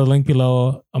 Make sure to go to the link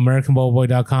below,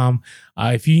 AmericanBubbleBoy.com.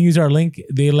 If you use our link,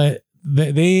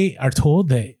 they are told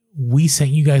that we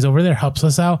sent you guys over there, helps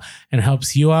us out and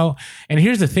helps you out. And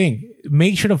here's the thing,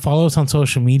 make sure to follow us on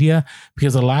social media,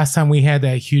 because the last time we had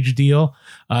that huge deal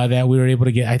that we were able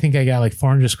to get, I think I got like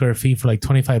 400 square feet for like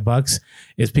 $25,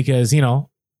 is because,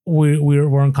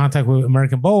 we're in contact with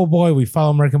American Bubble Boy. We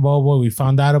follow American Bubble Boy. We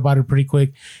found out about it pretty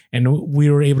quick, and we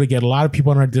were able to get a lot of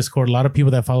people on our Discord, a lot of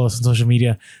people that follow us on social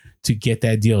media to get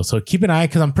that deal. So keep an eye,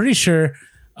 because I'm pretty sure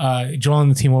Joel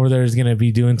and the team over there is going to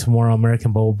be doing some more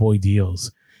American Bubble Boy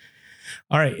deals.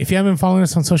 All right. If you haven't been following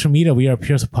us on social media, we are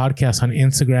Pure Hustle Podcast on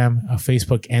Instagram,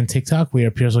 Facebook, and TikTok. We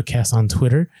are Pure Hustle Cast on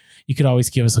Twitter. you could always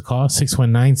give us a call,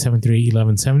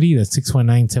 619-738-1170. That's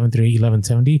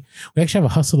 619-738-1170. We actually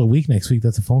have a hustle of the week next week.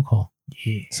 That's a phone call.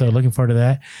 Yeah. So looking forward to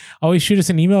that. Always shoot us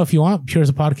an email if you want.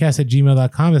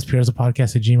 pureasapodcast@gmail.com. That's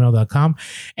pureasapodcast@gmail.com.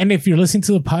 And if you're listening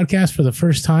to the podcast for the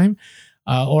first time,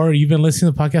 or you've been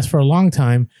listening to the podcast for a long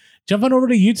time, jump on over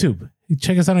to YouTube.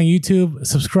 Check us out on YouTube.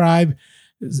 Subscribe.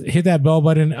 Hit that bell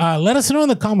button. Let us know in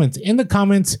the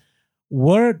comments.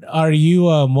 What are you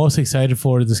most excited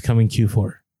for this coming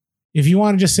Q4? If you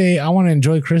want to just say, I want to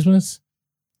enjoy Christmas,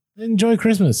 enjoy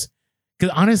Christmas.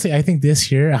 Because honestly, I think this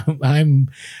year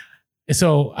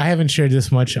so I haven't shared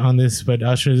this much on this, but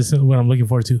I'll share this is what I'm looking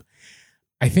forward to.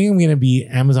 I think I'm going to be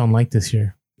Amazon-like this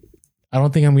year. I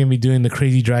don't think I'm going to be doing the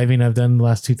crazy driving I've done the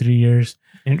last 2-3 years.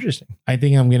 Interesting. I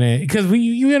think I'm going to, because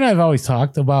you and I have always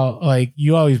talked about, like,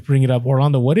 you always bring it up,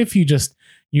 Orlando, what if you just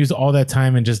used all that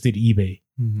time and just did eBay?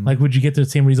 Mm-hmm. Like, would you get the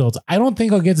same results? I don't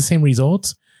think I'll get the same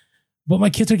results, but my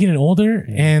kids are getting older,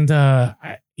 and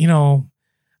I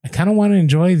kind of want to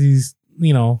enjoy these,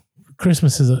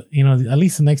 Christmases, at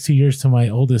least the next 2 years till my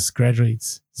oldest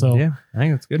graduates. So yeah, I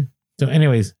think that's good. So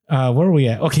anyways, where are we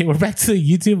at? Okay, we're back to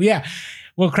YouTube. Yeah.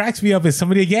 What cracks me up is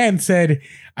somebody again said,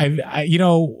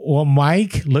 what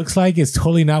Mike looks like is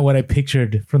totally not what I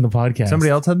pictured from the podcast. Somebody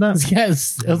else had that?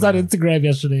 Yes. It was on Instagram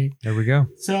yesterday. There we go.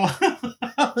 So,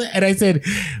 and I said,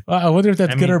 I wonder if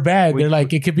that's good or bad. They're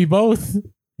like, it could be both.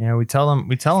 Yeah, we tell them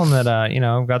that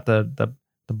we've got the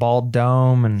bald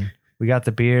dome and we got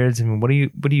the beards. I mean, what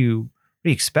do you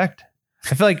expect?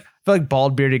 I feel like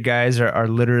bald bearded guys are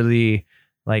literally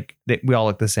like we all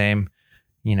look the same.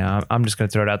 I'm just gonna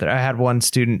throw it out there. I had one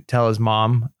student tell his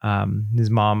mom,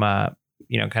 kind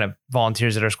of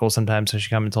volunteers at our school sometimes. So she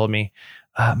came and told me,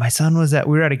 my son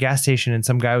we were at a gas station and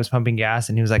some guy was pumping gas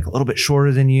and he was like a little bit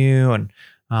shorter than you and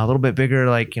a little bit bigger,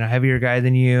 like, heavier guy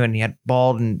than you. And he had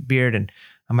bald and beard. And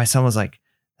my son was like,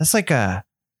 that's like a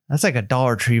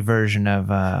Dollar Tree version of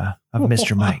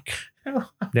Mr. Mike.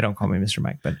 They don't call me Mr.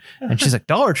 Mike, and she's like,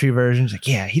 Dollar Tree version. She's like,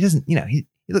 yeah, he doesn't, he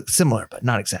looks similar, but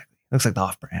not exactly. Looks like the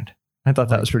off brand. I thought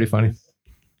that was pretty funny.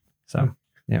 So,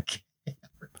 yeah.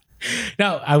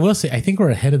 Now, I will say, I think we're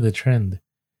ahead of the trend.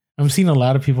 I'm seeing a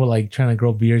lot of people like trying to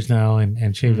grow beards now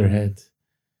and shave their heads.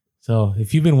 So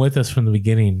if you've been with us from the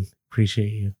beginning, appreciate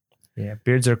you. Yeah,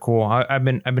 beards are cool. I've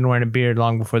been wearing a beard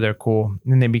long before they're cool.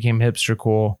 And then they became hipster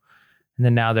cool. And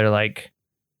then now they're like,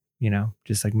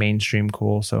 just like mainstream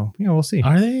cool. So, we'll see.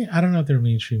 Are they? I don't know if they're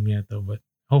mainstream yet though, but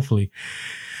hopefully.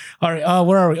 All right,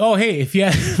 where are we? Oh, hey, if you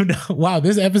have, wow,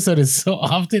 this episode is so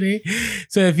off today.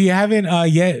 So if you haven't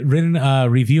yet written a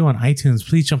review on iTunes,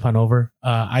 please jump on over.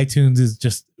 iTunes is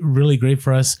just really great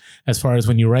for us as far as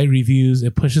when you write reviews,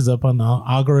 it pushes up on the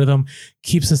algorithm,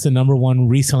 keeps us the #1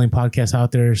 reselling podcast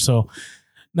out there. So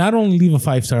not only leave a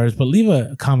 5 stars, but leave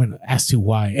a comment as to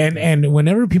why. And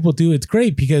whenever people do, it's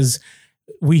great because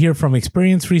we hear from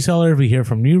experienced resellers, we hear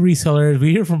from new resellers,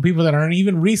 we hear from people that aren't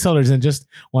even resellers and just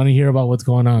want to hear about what's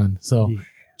going on. So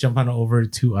jump on over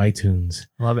to iTunes.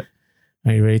 Love it.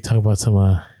 Are you ready to talk about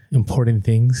some important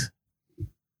things?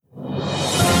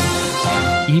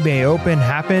 eBay Open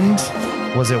happened.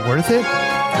 Was it worth it?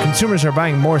 Consumers are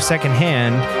buying more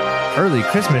secondhand, early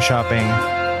Christmas shopping,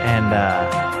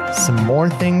 and some more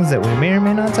things that we may or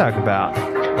may not talk about.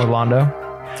 Orlando,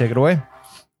 take it away.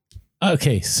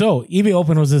 Okay, so eBay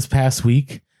Open was this past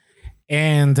week,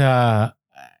 and I'm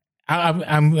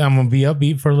gonna be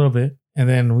upbeat for a little bit, and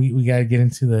then we gotta get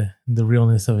into the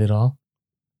realness of it all.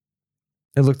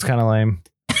 It looked kind of lame.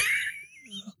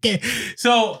 Okay,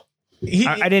 so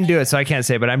I didn't do it, so I can't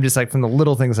say, but I'm just like from the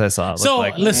little things I saw. So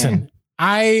like, listen,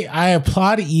 I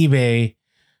applaud eBay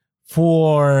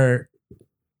for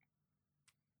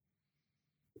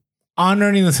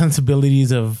honoring the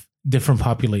sensibilities of different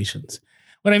populations.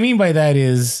 What I mean by that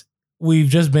is we've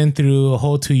just been through a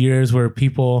whole 2 years where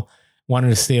people wanted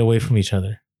to stay away from each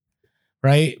other,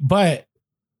 right? But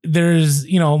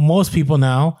there's, most people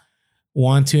now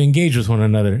want to engage with one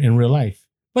another in real life.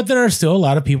 But there are still a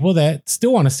lot of people that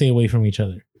still want to stay away from each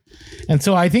other. And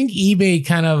so I think eBay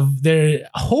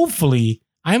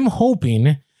I'm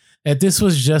hoping that this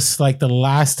was just like the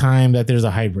last time that there's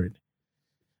a hybrid.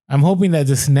 I'm hoping that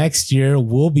this next year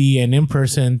will be an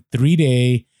in-person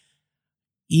 3-day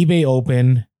eBay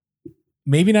Open,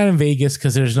 maybe not in Vegas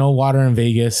because there's no water in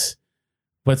Vegas,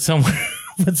 but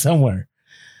somewhere.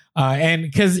 And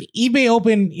because eBay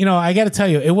Open, I got to tell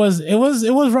you, it was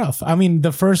rough. I mean,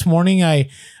 the first morning I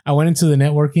went into the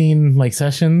networking like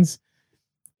sessions,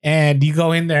 and you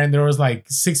go in there and there was like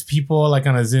 6 people like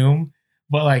on a Zoom,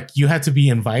 but like you had to be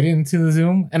invited into the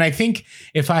Zoom. And I think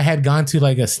if I had gone to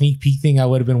like a sneak peek thing, I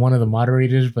would have been one of the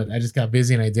moderators, but I just got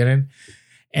busy and I didn't.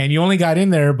 and you only got in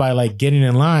there by like getting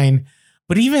in line.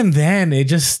 But even then, it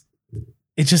just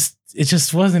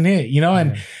wasn't it, you know?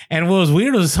 And what was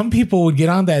weird was some people would get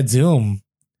on that Zoom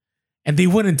and they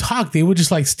wouldn't talk. They would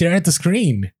just like stare at the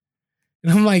screen.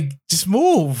 And I'm like, just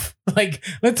move. Like,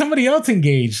 let somebody else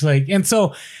engage. Like, and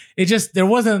so I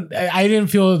didn't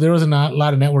feel there was a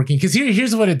lot of networking. Because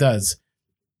here's what it does.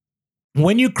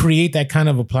 When you create that kind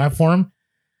of a platform,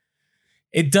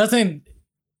 it doesn't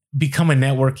become a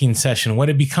networking session. What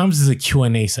it becomes is a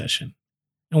Q&A session.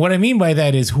 And what I mean by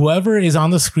that is whoever is on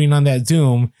the screen on that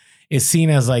Zoom is seen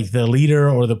as like the leader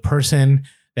or the person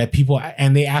that people,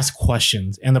 and they ask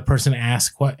questions, and the person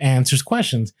answers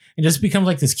questions. It just becomes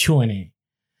like this Q&A.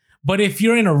 But if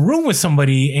you're in a room with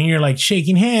somebody and you're like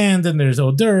shaking hands and there's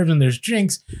hors d'oeuvres and there's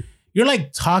drinks, you're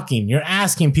like talking, you're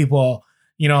asking people,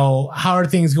 you know, how are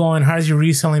things going? How's your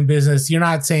reselling business? You're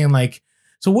not saying like,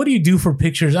 so what do you do for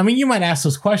pictures? I mean, you might ask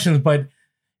those questions, but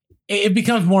it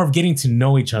becomes more of getting to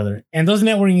know each other. And those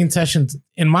networking sessions,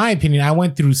 in my opinion, I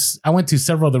went to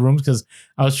several of the rooms because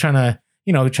I was trying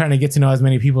to get to know as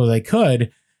many people as I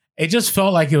could. It just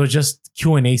felt like it was just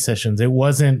Q&A sessions. It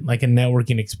wasn't like a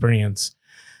networking experience.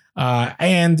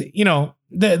 And you know,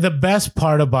 the best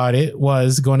part about it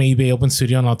was going to eBay Open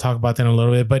Studio, and I'll talk about that in a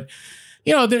little bit. But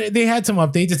you know, they had some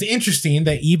updates. It's interesting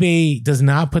that eBay does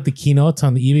not put the keynotes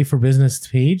on the eBay for Business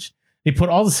page. They put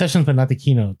all the sessions, but not the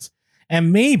keynotes.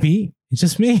 And maybe,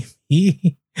 just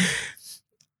maybe,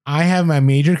 I have my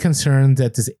major concerns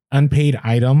that this unpaid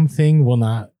item thing will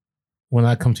not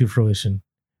come to fruition.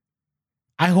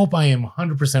 I hope I am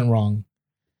 100% wrong.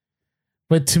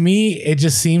 But to me, it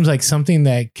just seems like something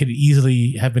that could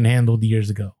easily have been handled years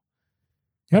ago.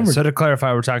 Remember? So to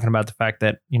clarify, we're talking about the fact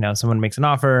that, you know, someone makes an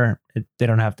offer, they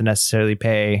don't have to necessarily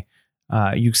pay.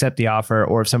 You accept the offer,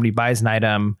 or if somebody buys an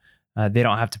item, they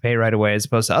don't have to pay right away, as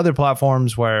opposed to other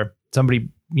platforms where somebody,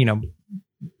 you know,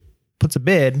 puts a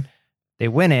bid, they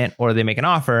win it, or they make an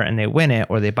offer and they win it,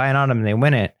 or they buy an item and they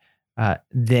win it.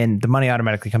 Then the money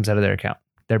automatically comes out of their account.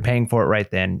 They're paying for it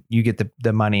right then. You get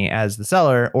the money as the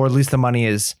seller, or at least the money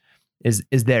is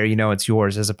there. You know, it's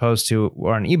yours, as opposed to,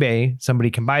 or on eBay,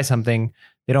 somebody can buy something,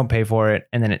 they don't pay for it,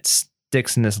 and then it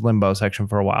sticks in this limbo section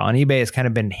for a while. And eBay has kind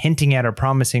of been hinting at or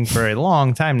promising for a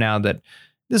long time now that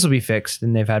this will be fixed,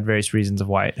 and they've had various reasons of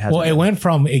why it hasn't. Well, it went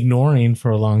from ignoring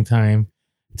for a long time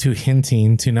to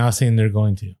hinting to now saying they're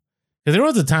going to. Because there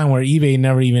was a time where eBay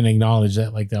never even acknowledged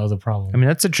that like that was a problem. I mean,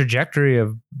 that's a trajectory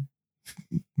of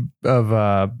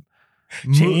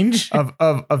change,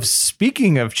 of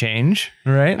speaking of change,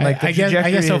 right? Like I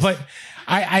guess so. But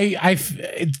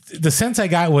the sense I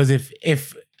got was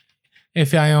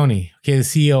if Ione, okay, the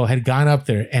CEO, had gone up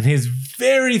there and his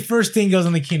very first thing goes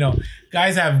on the keynote,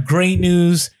 guys, I have great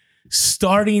news.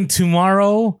 Starting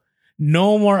tomorrow,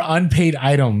 no more unpaid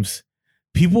items.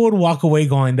 People would walk away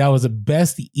going, that was the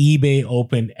best eBay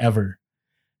Open ever.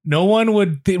 No one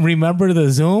would remember the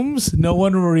Zooms. No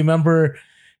one would remember,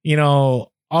 you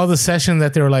know, all the sessions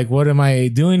that they were like, what am I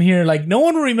doing here? Like, no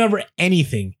one would remember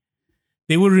anything.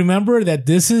 They would remember that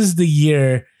this is the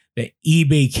year that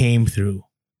eBay came through.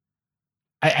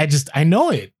 I know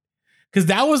it. Because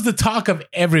that was the talk of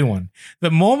everyone.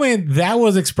 The moment that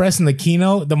was expressed in the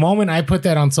keynote, the moment I put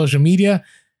that on social media,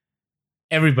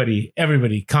 everybody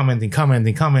commenting,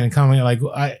 like,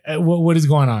 what is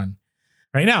going on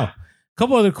right now? A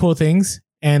couple other cool things,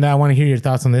 and I want to hear your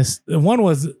thoughts on this. One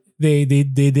was they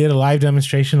did a live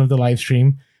demonstration of the live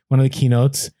stream, one of the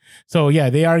keynotes. So yeah,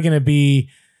 they are going to be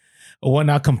a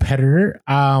Whatnot competitor.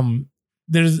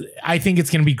 I think it's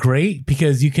going to be great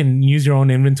because you can use your own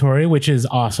inventory, which is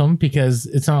awesome because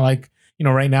it's not like, you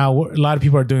know, right now a lot of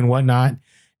people are doing Whatnot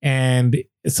and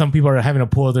some people are having to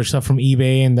pull their stuff from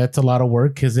eBay, and that's a lot of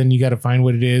work because then you got to find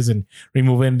what it is and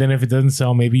remove it. And then if it doesn't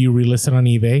sell, maybe you relist it on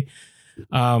eBay.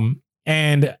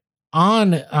 And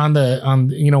on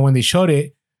you know, when they showed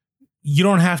it, you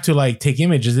don't have to like take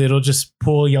images. It'll just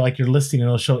pull your listing and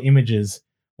it'll show images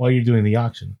while you're doing the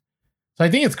auction. So I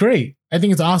think it's great. I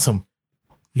think it's awesome.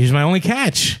 Here's my only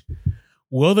catch.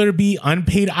 Will there be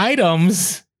unpaid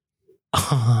items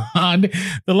on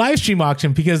the live stream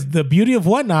auction? Because the beauty of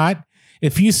Whatnot,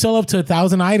 if you sell up to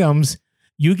 1,000 items,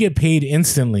 you get paid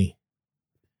instantly.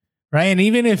 Right? And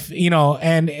even if, you know,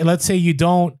 and let's say you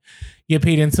don't get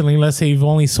paid instantly, let's say you've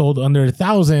only sold under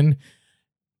 1,000,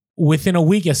 within a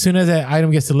week, as soon as that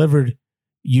item gets delivered,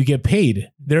 you get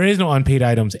paid. There is no unpaid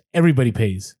items. Everybody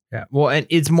pays. Yeah. Well, and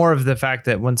it's more of the fact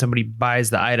that when somebody buys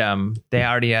the item, they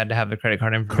already had to have the credit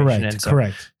card information.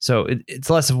 Correct. So it's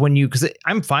less of when because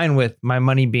I'm fine with my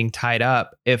money being tied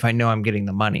up if I know I'm getting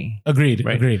the money. Agreed.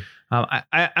 Right? Agreed.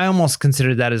 I almost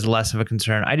consider that as less of a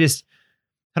concern.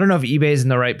 I don't know if eBay is in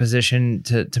the right position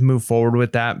to move forward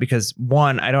with that, because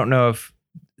one, I don't know if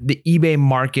the eBay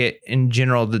market in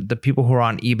general, the people who are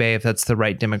on eBay, if that's the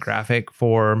right demographic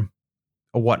for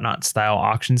a Whatnot style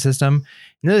auction system.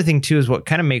 Another thing too is what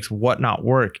kind of makes Whatnot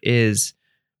work is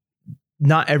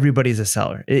not everybody's a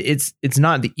seller. It's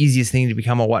not the easiest thing to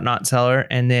become a Whatnot seller,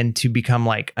 and then to become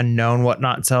like a known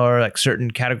Whatnot seller, like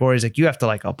certain categories, like you have to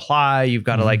like apply, you've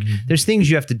got to like, there's things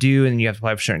you have to do, and you have to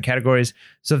apply for certain categories.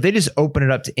 So if they just open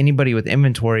it up to anybody with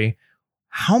inventory,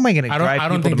 how am I going to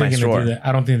drive people to my store?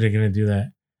 I don't think they're going to do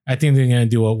that. I think they're going to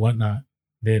do what Whatnot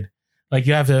did. Like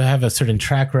you have to have a certain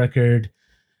track record.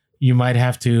 You might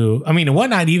have to, I mean,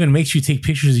 Whatnot even makes you take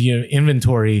pictures of your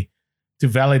inventory to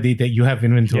validate that you have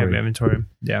inventory. Yeah, inventory.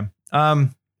 Yeah.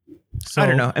 So I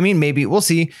don't know. I mean, maybe we'll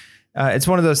see. It's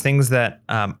one of those things that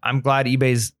I'm glad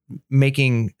eBay's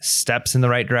making steps in the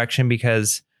right direction,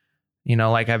 because, you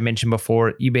know, like I've mentioned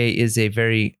before, eBay is a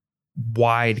very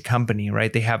wide company,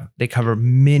 right? They cover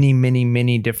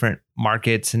many different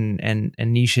markets and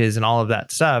niches and all of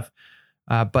that stuff.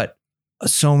 But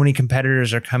so many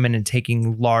competitors are coming and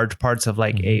taking large parts of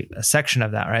like a section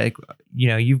of that, right? Like, you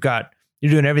know, you're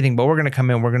doing everything, but we're going to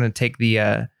come in, we're going to take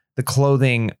the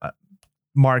clothing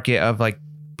market of like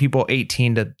people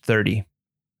 18 to 30.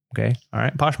 Okay. All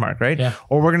right. Poshmark, right? Yeah.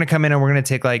 Or we're going to come in and we're going to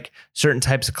take like certain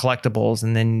types of collectibles,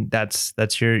 and then that's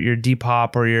your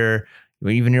Depop or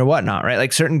even your Whatnot, right?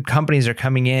 Like certain companies are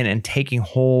coming in and taking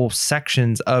whole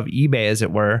sections of eBay, as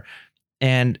it were.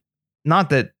 And not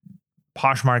that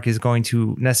Poshmark is going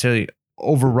to necessarily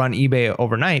overrun eBay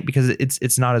overnight, because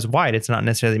it's not as wide. It's not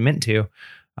necessarily meant to.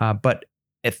 But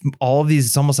if all of these,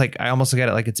 it's almost like, I almost look at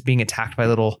it like it's being attacked by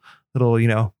little, you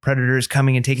know, predators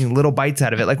coming and taking little bites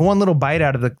out of it. Like one little bite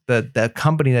out of the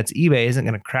company that's eBay isn't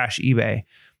going to crash eBay.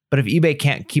 But if eBay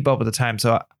can't keep up with the times,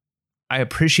 so I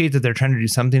appreciate that they're trying to do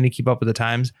something to keep up with the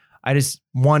times. I just,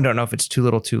 one, don't know if it's too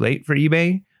little too late for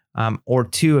eBay. Or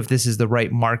two, if this is the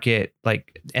right market,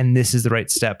 like, and this is the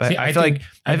right step. I think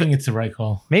it's the right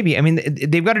call. Maybe. I mean,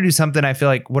 they've got to do something. I feel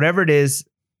like whatever it is,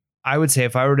 I would say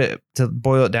if I were to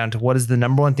boil it down to what is the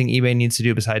number one thing eBay needs to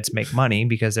do besides make money,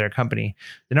 because they're a company,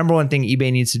 the number one thing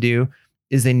eBay needs to do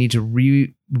is they need to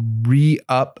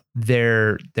re-up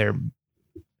their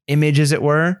image, as it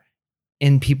were,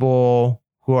 in people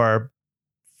who are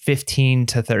 15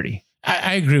 to 30.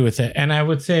 I agree with it. And I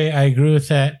would say I agree with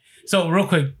that. So real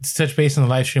quick, touch base on the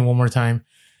live stream one more time.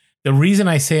 The reason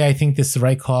I say I think this is the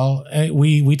right call,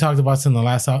 we talked about this in the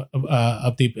last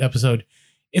update episode.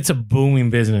 It's a booming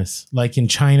business, like in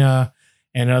China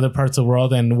and other parts of the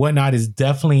world, and Whatnot is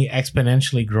definitely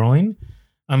exponentially growing.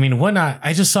 I mean, Whatnot,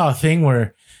 I just saw a thing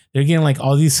where they're getting like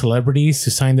all these celebrities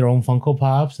to sign their own Funko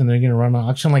Pops, and they're going to run an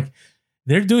auction. Like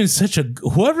they're doing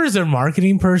whoever is their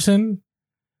marketing person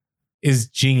is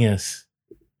genius.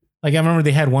 Like I remember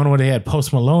they had one where they had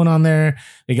Post Malone on there.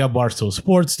 They got Barstool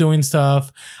Sports doing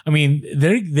stuff. I mean,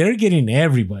 they're getting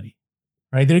everybody,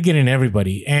 right? They're getting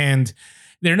everybody, and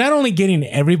they're not only getting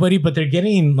everybody, but they're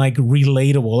getting like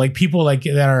relatable, like people like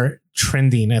that are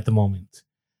trending at the moment,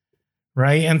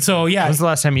 right? And so yeah, when's the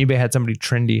last time eBay had somebody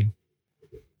trendy?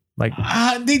 Like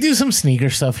they do some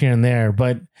sneaker stuff here and there,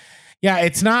 but yeah,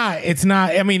 it's not.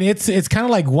 I mean, it's kind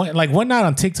of like Whatnot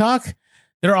on TikTok.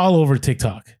 They're all over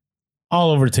TikTok.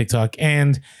 All over TikTok.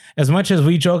 And as much as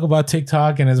we joke about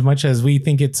TikTok and as much as we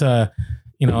think it's an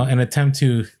attempt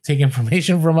to take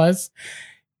information from us,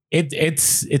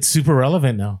 it's super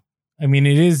relevant now. I mean,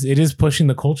 it is pushing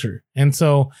the culture. And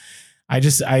so I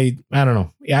don't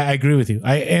know. Yeah, I agree with you.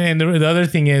 And the other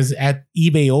thing is at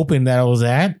eBay Open that I was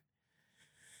at,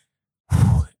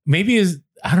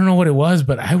 I don't know what it was,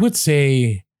 but I would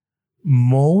say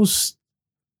most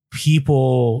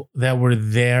people that were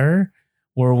there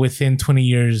were within 20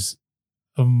 years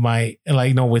of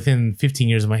within 15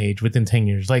 years of my age, within 10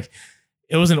 years. Like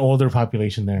it was an older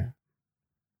population there,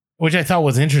 which I thought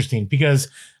was interesting because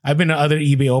I've been to other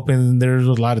eBay Open. There's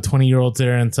a lot of 20-year-olds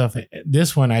there and stuff.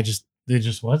 This one, it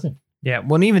just wasn't. Yeah.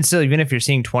 Well, and even still, even if you're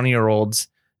seeing 20-year-olds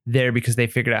there because they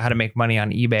figured out how to make money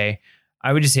on eBay,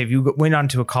 I would just say if you went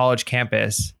onto a college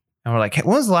campus and were like, hey,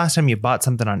 when was the last time you bought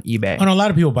something on eBay? Oh, no, a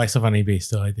lot of people buy stuff on eBay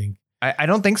still, I think. I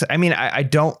don't think so. I mean, I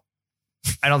don't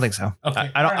think so.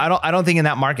 Okay. I don't think in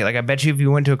that market. Like I bet you if you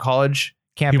went to a college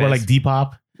campus, people are like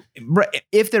Depop. Right.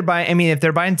 If they're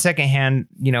buying secondhand,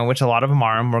 which a lot of them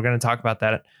are, and we're going to talk about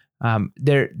that.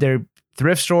 They're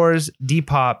thrift stores,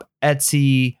 Depop,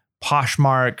 Etsy,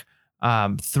 Poshmark,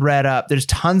 ThreadUp. There's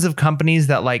tons of companies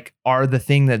that like are the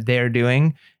thing that they're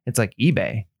doing. It's like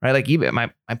eBay, right? Like eBay.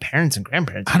 My parents and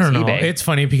grandparents. I don't know. eBay. It's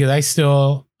funny because I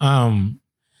still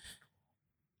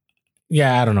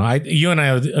Yeah, I don't know. You and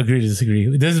I would agree to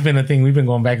disagree. This has been a thing. We've been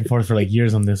going back and forth for like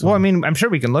years on this. Well, I mean, I'm sure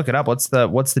we can look it up. What's the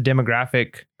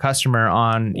demographic customer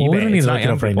on eBay? We don't need to look it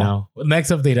up right now. Next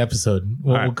update episode,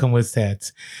 we'll come with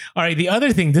stats. All right. The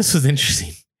other thing, this was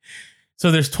interesting.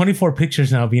 So there's 24 pictures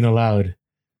now being allowed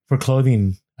for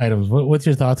clothing items. What's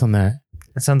your thoughts on that?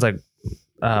 It sounds like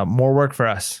more work for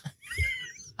us.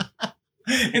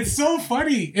 It's so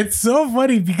funny. It's so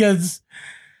funny because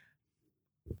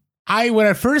when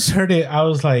I first heard it, I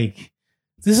was like,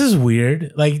 this is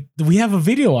weird. Like, we have a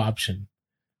video option,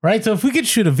 right? So if we could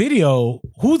shoot a video,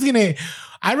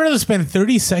 I'd rather spend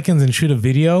 30 seconds and shoot a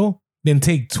video than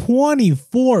take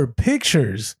 24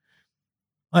 pictures.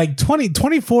 Like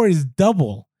 24 is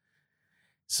double.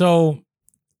 So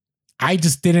I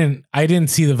didn't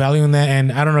see the value in that.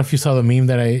 And I don't know if you saw the meme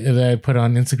that I put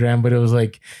on Instagram, but it was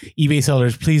like, eBay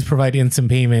sellers, please provide instant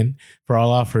payment for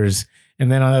all offers.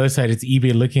 And then on the other side, it's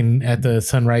eBay looking at the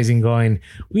sun rising going,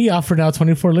 we offer now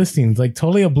 24 listings, like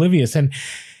totally oblivious. And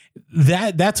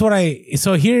that's what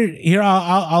so here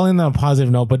I'll end on a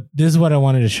positive note, but this is what I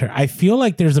wanted to share. I feel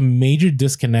like there's a major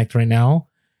disconnect right now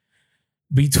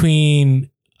between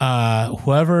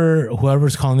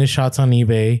whoever's calling the shots on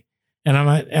eBay. And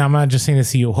I'm not just saying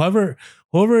this to you, whoever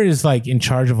is like in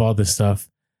charge of all this stuff,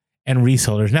 and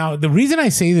resellers. Now, the reason I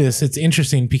say this, it's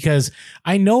interesting because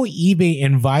I know eBay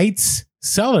invites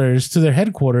sellers to their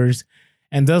headquarters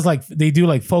and they do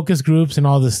like focus groups and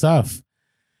all this stuff.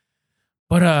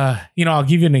 But, I'll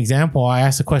give you an example. I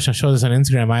asked a question, I showed this on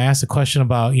Instagram. I asked a question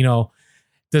about,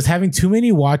 does having too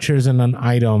many watchers in an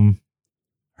item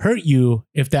hurt you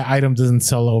if that item doesn't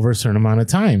sell over a certain amount of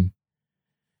time?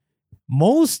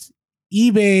 Most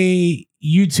eBay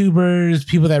YouTubers,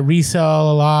 people that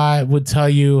resell a lot would tell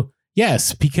you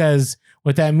yes, because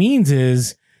what that means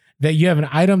is that you have an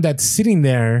item that's sitting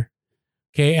there,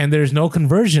 okay, and there's no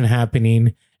conversion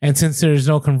happening. And since there's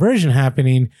no conversion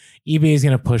happening, eBay is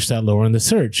going to push that lower in the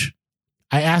search.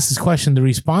 I asked this question. The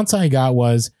response I got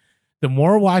was, the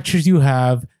more watchers you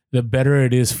have, the better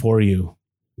it is for you.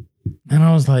 And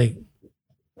I was like,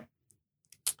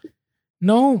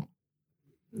 no,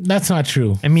 that's not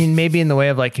true. I mean, maybe in the way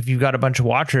of like, if you've got a bunch of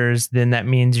watchers, then that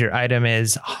means your item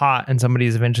is hot and somebody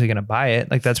is eventually going to buy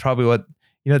it. Like, that's probably what,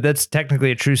 that's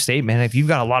technically a true statement. If you've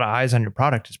got a lot of eyes on your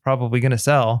product, it's probably going to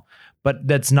sell. But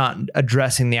that's not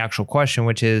addressing the actual question,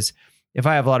 which is, if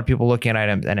I have a lot of people looking at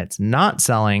items and it's not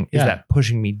selling, is that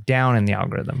pushing me down in the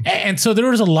algorithm? And so there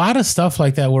was a lot of stuff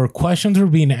like that where questions were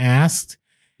being asked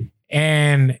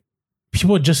and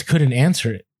people just couldn't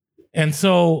answer it. And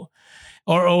so,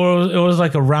 or it was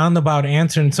like a roundabout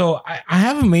answer. And so I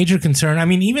have a major concern. I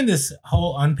mean, even this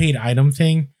whole unpaid item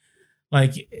thing,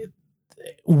 like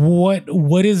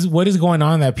what is going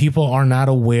on that people are not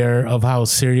aware of how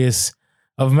serious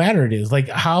of a matter it is? Like,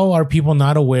 how are people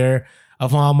not aware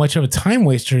of how much of a time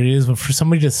waster it is for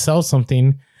somebody to sell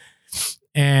something?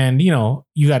 And,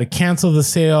 you got to cancel the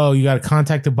sale. You got to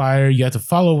contact the buyer. You have to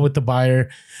follow up with the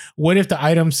buyer. What if the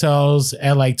item sells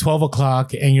at like 12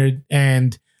 o'clock and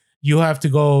you have to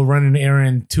go run an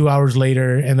errand 2 hours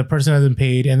later and the person hasn't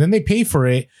paid, and then they pay for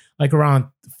it like around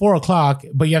 4 o'clock,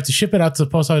 but you have to ship it out to the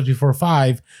post office before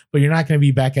 5, but you're not going to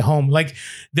be back at home. Like,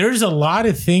 there's a lot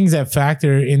of things that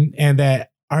factor in and that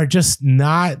are just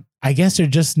not, I guess they're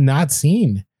just not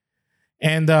seen.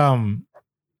 And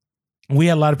we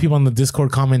had a lot of people on the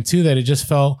Discord comment too that it just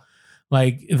felt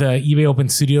like the eBay Open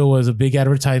Studio was a big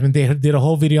advertisement. They did a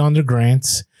whole video on their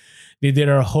grants. They did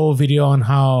a whole video on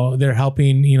how they're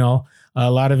helping,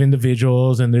 a lot of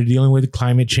individuals, and they're dealing with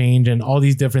climate change and all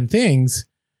these different things.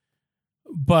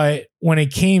 But when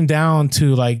it came down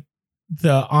to like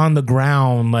the on the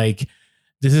ground, like,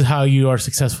 this is how you are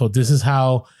successful. This is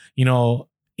how, no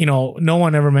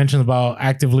one ever mentions about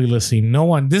actively listing. No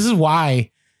one. This is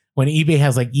why when eBay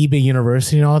has like eBay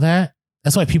University and all that,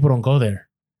 that's why people don't go there.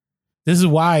 This is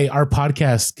why our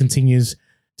podcast continues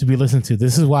to be listened to.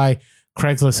 This is why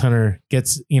Craigslist Hunter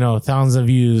gets, thousands of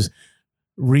views.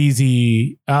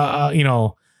 Reezy, a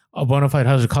Bonafide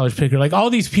Hustler, College Picker, like all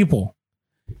these people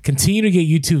continue to get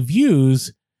YouTube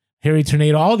views. Harry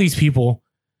Tornado, all these people.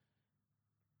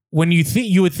 When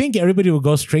you would think everybody would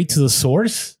go straight to the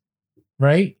source,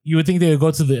 right? You would think they would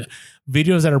go to the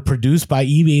videos that are produced by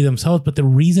eBay themselves. But the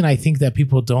reason I think that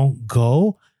people don't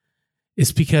go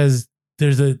is because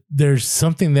there's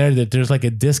something there that there's like a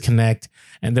disconnect,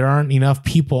 and there aren't enough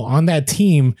people on that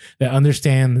team that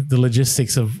understand the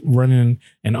logistics of running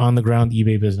an on the ground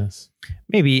eBay business.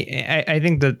 Maybe. I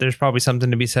think that there's probably something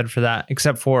to be said for that,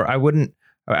 except for I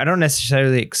don't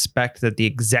necessarily expect that the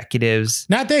executives,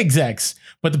 not the execs,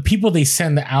 but the people they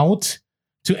send out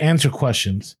to answer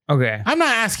questions. Okay. I'm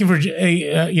not asking for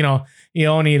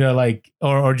Ioni to like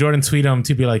or Jordan Sweetum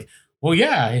to be like, well,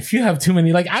 yeah, if you have too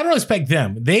many, like, I don't expect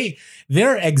them.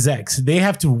 They're execs. They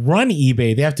have to run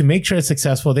eBay. They have to make sure it's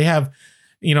successful. They have,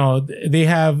 they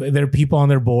have their people on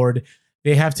their board.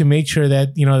 They have to make sure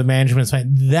that, the management's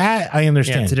fine. That I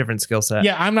understand. Yeah, it's a different skill set.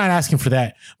 Yeah, I'm not asking for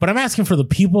that, but I'm asking for the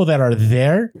people that are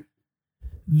there.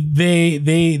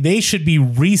 They should be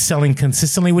reselling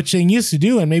consistently, which they used to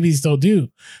do, and maybe still do.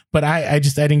 But I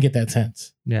didn't get that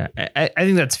sense. Yeah, I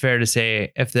think that's fair to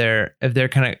say. If they're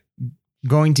kind of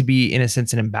going to be, in a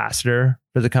sense, an ambassador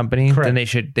for the company, Correct. then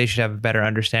they should have a better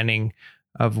understanding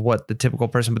of what the typical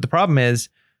person. But the problem is,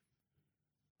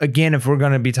 again, if we're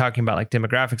going to be talking about like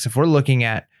demographics, if we're looking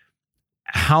at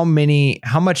how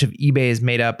much of eBay is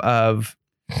made up of,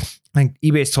 like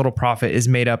eBay's total profit is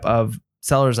made up of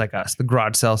sellers like us, the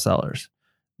garage sale sellers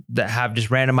that have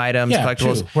just random items,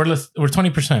 collectibles. True. We're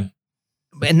 20%.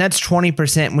 And that's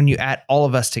 20% when you add all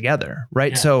of us together,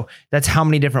 right? Yeah. So that's how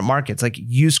many different markets. Like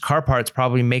used car parts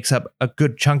probably makes up a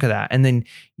good chunk of that. And then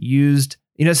used,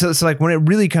 so like when it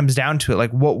really comes down to it,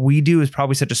 like what we do is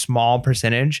probably such a small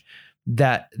percentage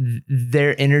that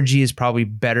their energy is probably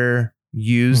better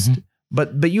used. Mm-hmm.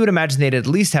 But you would imagine they'd at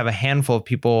least have a handful of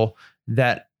people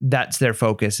that's their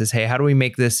focus is, hey, how do we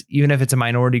make this, even if it's a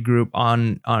minority group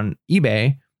on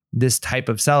eBay, this type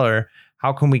of seller,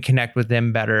 how can we connect with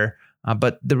them better?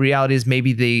 But the reality is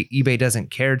maybe eBay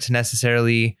doesn't care to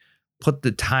necessarily put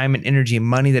the time and energy and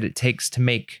money that it takes to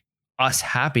make us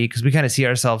happy, because we kind of see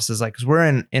ourselves as like, because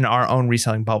we're in our own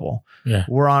reselling bubble. Yeah.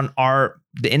 We're on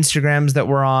the Instagrams that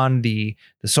we're on, the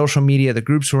social media, the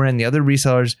groups we're in, the other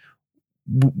resellers.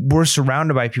 We're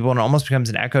surrounded by people, and it almost becomes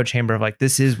an echo chamber of like,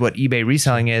 this is what eBay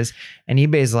reselling is. And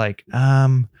eBay's like,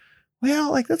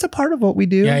 well, like that's a part of what we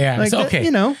do. Yeah. Like, So, okay.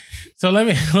 So let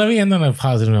me end on a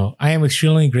positive note. I am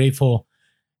extremely grateful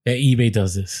that eBay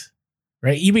does this,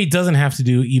 right? eBay doesn't have to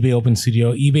do eBay Open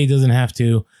Studio. eBay doesn't have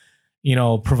to,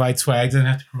 provide swag. Doesn't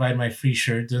have to provide my free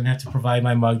shirt. Doesn't have to provide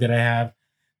my mug that I have.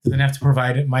 Doesn't have to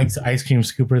provide Mike's ice cream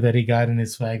scooper that he got in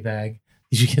his swag bag.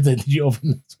 Did you get that? Did you open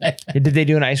the swag bag? Did they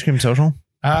do an ice cream social?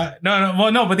 No.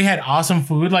 Well, no, but they had awesome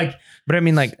food. Like, but I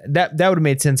mean, like that would have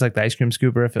made sense, like the ice cream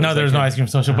scooper. If it no, there was no ice cream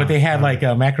social, but they had like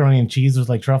macaroni and cheese with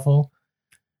like truffle.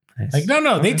 Nice. Like,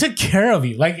 no, they took care of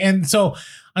you. Like, and so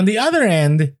on the other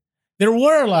end, there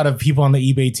were a lot of people on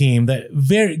the eBay team that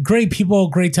very great people,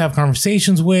 great to have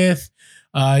conversations with.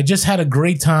 Just had a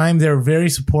great time. They were very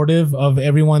supportive of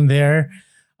everyone there.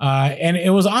 And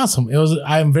it was awesome.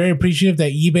 I'm very appreciative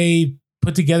that eBay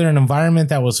put together an environment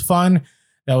that was fun,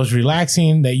 that was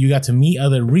relaxing, that you got to meet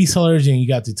other resellers and you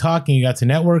got to talk and you got to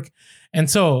network. And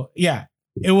so, yeah,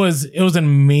 it was an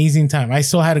amazing time. I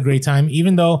still had a great time,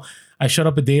 even though I showed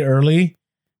up a day early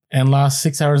and lost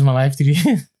 6 hours of my life. Did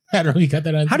you? I don't know. You got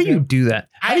that on How do you do that?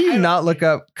 How do you not look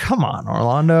up? Come on,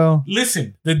 Orlando.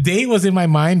 Listen, the date was in my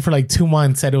mind for like 2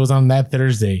 months that it was on that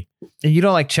Thursday. And you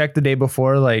don't like check the day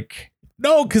before, like.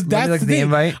 No, because that's like the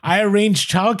invite. I arranged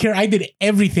childcare. I did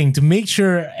everything to make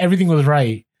sure everything was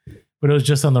right, but it was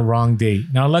just on the wrong date.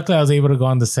 Now, luckily, I was able to go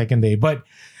on the second day. But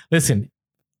listen,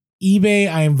 eBay,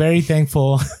 I am very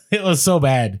thankful. It was so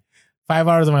bad. 5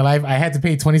 hours of my life. I had to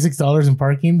pay $26 in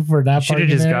parking for that. Should have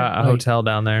just got a hotel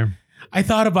down there. I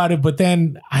thought about it, but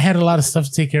then I had a lot of stuff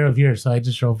to take care of here, so I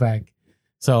just drove back.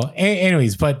 So,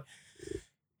 anyways, but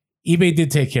eBay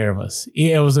did take care of us.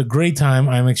 It was a great time.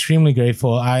 I'm extremely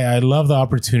grateful. I love the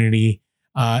opportunity.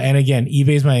 And again,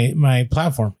 eBay is my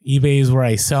platform. eBay is where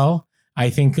I sell. I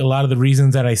think a lot of the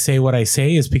reasons that I say what I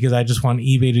say is because I just want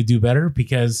eBay to do better,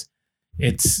 because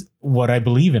it's what I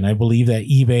believe in. I believe that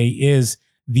eBay is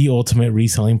the ultimate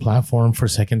reselling platform for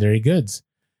secondary goods.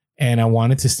 And I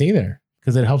want it to stay there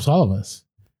because it helps all of us.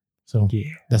 So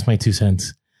yeah, that's my 2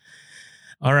 cents.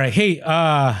 All right. Hey,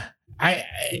 I've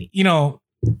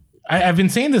been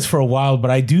saying this for a while,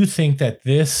 but I do think that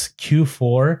this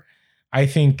Q4, I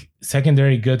think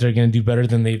secondary goods are going to do better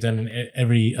than they've done in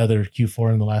every other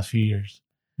Q4 in the last few years.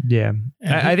 Yeah,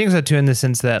 I think so too, in the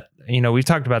sense that, we've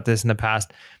talked about this in the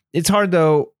past. It's hard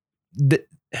though.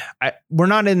 We're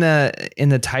not in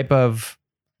the type of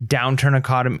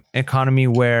downturn economy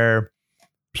where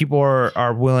people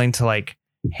are willing to like,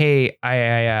 hey,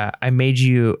 I made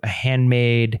you a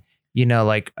handmade,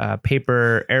 like a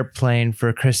paper airplane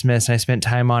for Christmas, and I spent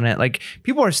time on it. Like,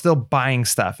 people are still buying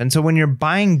stuff. And so when you're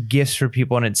buying gifts for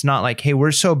people, and it's not like, hey,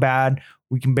 we're so bad,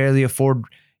 we can barely afford,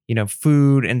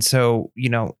 food. And so,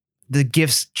 the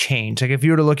gifts change. Like, if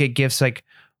you were to look at gifts, like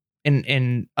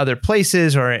in other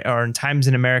places or in times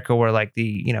in America where like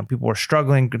people were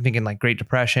struggling, thinking like Great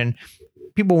Depression,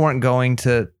 people weren't going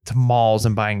to malls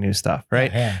and buying new stuff,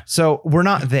 right? Yeah. So we're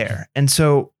not there. And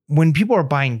so when people are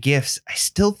buying gifts, I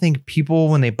still think people,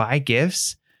 when they buy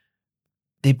gifts,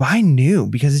 they buy new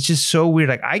because it's just so weird.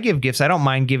 Like I give gifts. I don't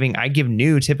mind giving. I give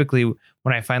new typically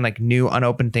when I find like new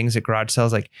unopened things at garage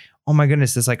sales, like, oh my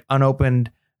goodness, this like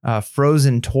unopened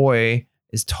Frozen toy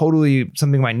is totally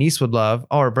something my niece would love.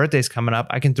 Oh, her birthday's coming up.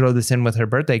 I can throw this in with her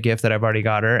birthday gift that I've already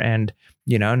got her. And,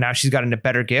 you know, now she's got a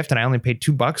better gift and I only paid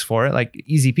 $2 for it, like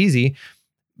easy peasy.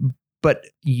 But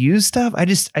used stuff,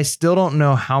 I still don't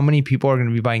know how many people are going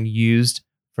to be buying used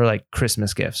for like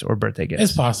Christmas gifts or birthday gifts.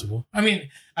 It's possible. I mean,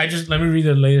 let me read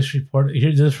the latest report.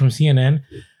 Here's this from CNN.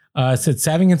 It said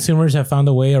savvy consumers have found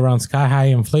a way around sky high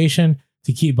inflation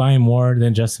to keep buying more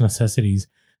than just necessities.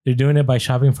 They're doing it by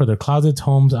shopping for their closets,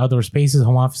 homes, outdoor spaces,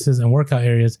 home offices, and workout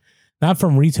areas, not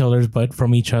from retailers, but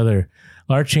from each other.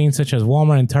 Large chains such as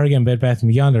Walmart and Target and Bed Bath &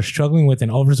 Beyond are struggling with an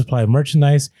oversupply of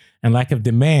merchandise and lack of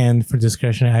demand for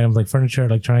discretionary items like furniture,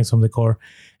 electronics, home decor,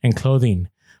 and clothing.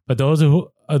 But those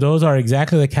are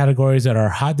exactly the categories that are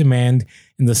hot demand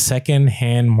in the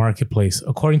second-hand marketplace.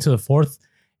 According to the fourth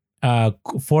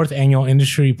annual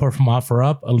industry report from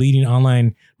OfferUp, a leading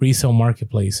online resale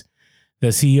marketplace. The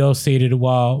CEO stated,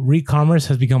 while re-commerce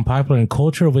has become popular in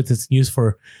culture with its use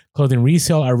for clothing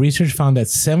resale, our research found that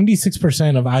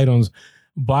 76% of items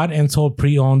bought and sold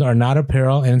pre-owned are not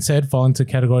apparel and instead fall into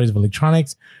categories of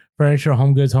electronics, furniture,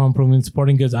 home goods, home improvement,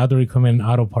 sporting goods, outdoor equipment, and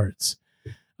auto parts.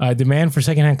 Demand for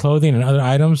secondhand clothing and other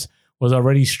items was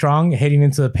already strong heading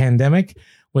into the pandemic,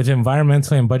 with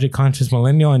environmentally and budget-conscious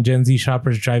millennial and Gen Z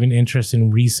shoppers driving interest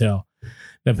in resale.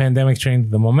 The pandemic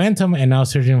strengthened the momentum, and now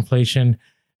surging inflation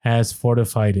has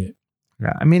fortified it.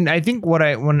 Yeah, I mean, I think when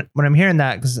I'm hearing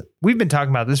that, because we've been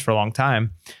talking about this for a long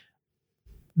time,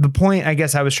 the point I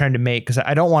guess I was trying to make, because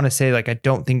I don't want to say like I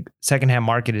don't think secondhand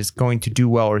market is going to do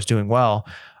well or is doing well.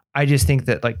 I just think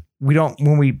that like we don't,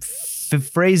 when we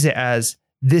phrase it as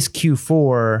this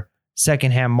Q4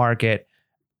 secondhand market,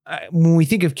 when we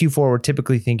think of Q4, we're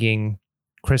typically thinking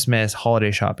Christmas, holiday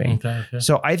shopping. Okay.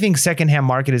 So I think secondhand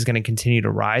market is going to continue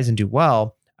to rise and do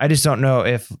well. I just don't know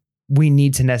if we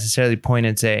need to necessarily point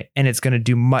and say, and it's going to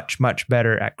do much, much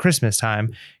better at Christmas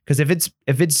time. Because if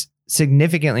it's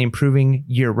significantly improving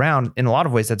year round, in a lot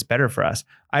of ways, that's better for us.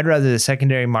 I'd rather the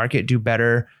secondary market do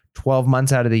better 12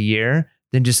 months out of the year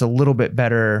than just a little bit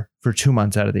better for 2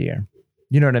 months out of the year.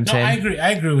 You know what I'm saying?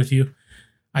 I agree with you.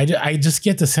 I just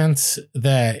get the sense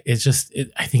that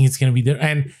I think it's going to be there.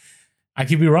 And I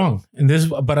could be wrong in this,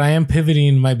 but I am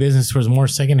pivoting my business towards more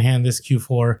secondhand this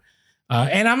Q4.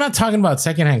 And I'm not talking about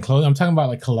secondhand clothes. I'm talking about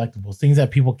like collectibles, things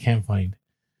that people can't find.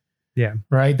 Yeah.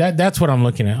 Right. That's what I'm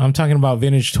looking at. I'm talking about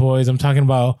vintage toys. I'm talking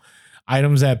about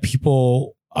items that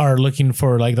people are looking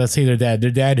for. Like, let's say their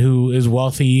dad who is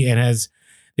wealthy and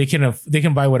they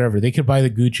can buy whatever. They could buy the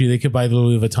Gucci, they could buy the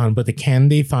Louis Vuitton, but can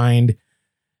they find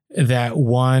that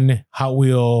one Hot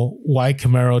Wheel white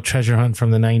Camaro treasure hunt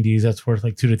from the 90s that's worth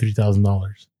like $2,000 to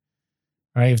 $3,000?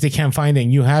 Right. If they can't find it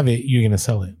and you have it, you're going to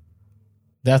sell it.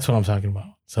 That's what I'm talking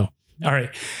about. So, all right.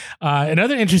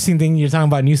 Another interesting thing, you're talking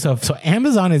about new stuff. So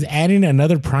Amazon is adding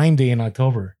another Prime Day in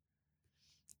October.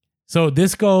 So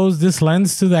this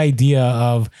lends to the idea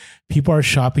of people are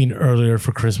shopping earlier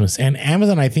for Christmas. And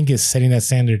Amazon, I think, is setting that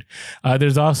standard.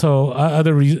 There's also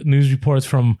other news reports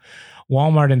from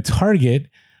Walmart and Target.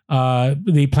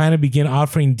 They plan to begin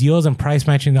offering deals and price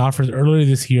matching the offers earlier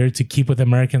this year to keep with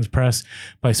Americans pressed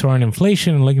by soaring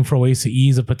inflation and looking for ways to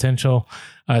ease a potential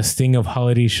sting of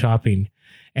holiday shopping.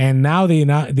 And now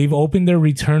they've opened their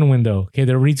return window. Okay,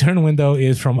 their return window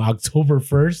is from October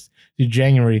 1st to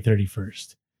January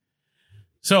 31st.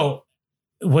 So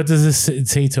what does this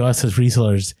say to us as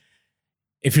resellers?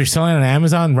 If you're selling on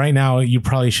Amazon right now, you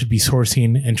probably should be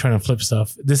sourcing and trying to flip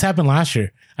stuff. This happened last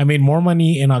year. I made more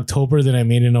money in October than I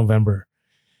made in November.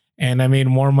 And I made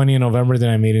more money in November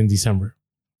than I made in December.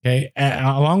 Okay. And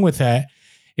along with that,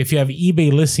 if you have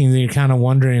eBay listings and you're kind of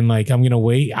wondering, like, I'm going to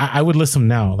wait, I would list them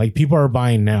now. Like, people are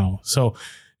buying now. So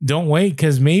don't wait,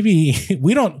 because maybe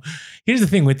here's the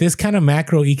thing with this kind of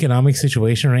macroeconomic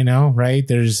situation right now, right?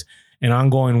 There's an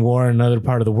ongoing war in another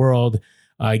part of the world.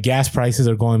 Gas prices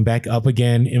are going back up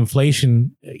again.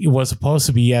 Inflation was supposed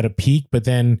to be at a peak, but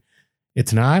then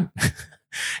it's not.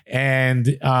 and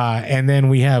then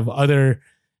we have other,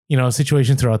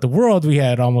 situations throughout the world. We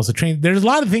had almost a train. There's a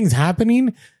lot of things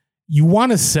happening. You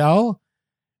want to sell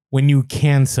when you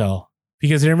can sell,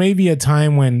 because there may be a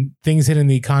time when things hit in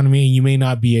the economy and you may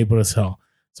not be able to sell.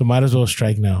 So might as well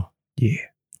strike now. Yeah,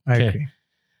 I agree.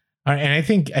 All right, and I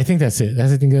think that's it. I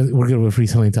think we're good with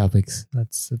reselling topics.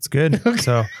 That's good. Okay.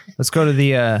 So let's go to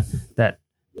the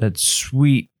that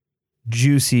sweet,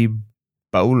 juicy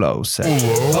Bolo set.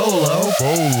 Bolo.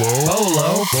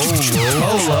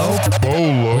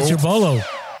 What's your bolo?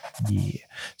 Yeah.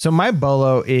 So my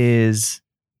bolo is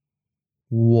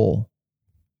wool.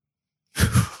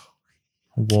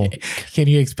 Wool. Can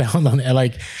you expound on that?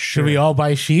 Like, should we all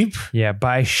buy sheep? Yeah,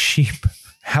 buy sheep.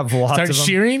 Have lots Start of them.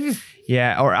 shearing?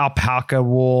 Yeah, or alpaca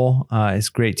wool is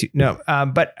great too. No,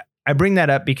 but I bring that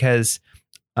up because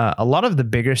a lot of the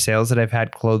bigger sales that I've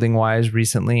had clothing wise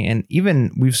recently, and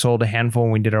even we've sold a handful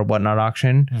when we did our Whatnot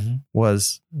auction,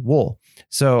 was wool.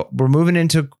 So we're moving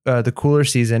into the cooler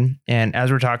season, and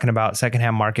as we're talking about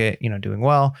secondhand market, doing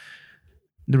well,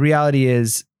 the reality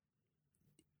is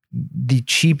the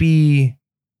cheapy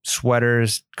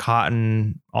sweaters,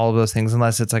 cotton, all of those things,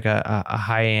 unless it's like a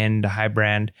high end, a high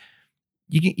brand,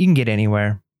 you can get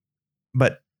anywhere.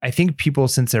 But I think people,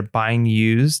 since they're buying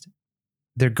used,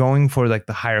 they're going for like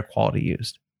the higher quality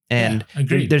used. And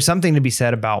there's something to be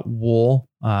said about wool,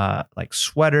 like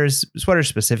sweaters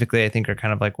specifically, I think are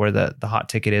kind of like where the hot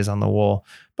ticket is on the wool,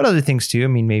 but other things too. I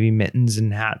mean, maybe mittens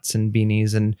and hats and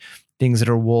beanies and things that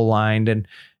are wool lined. And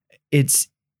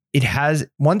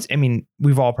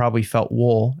we've all probably felt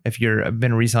wool. If you've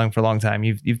been reselling for a long time,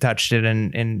 you've touched it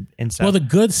and stuff. Well, the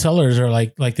good sellers are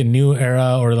like the New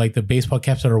Era or like the baseball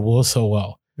caps that are wool so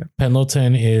well. Yeah.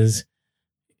 Pendleton is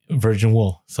virgin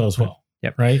wool, so as well.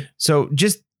 Yep. Right. So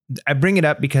I bring it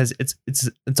up because it's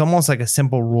almost like a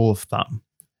simple rule of thumb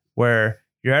where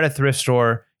you're at a thrift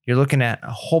store, you're looking at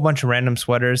a whole bunch of random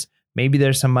sweaters. Maybe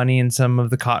there's some money in some of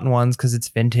the cotton ones because it's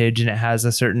vintage and it has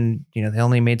a certain, they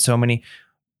only made so many.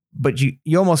 But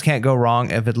you almost can't go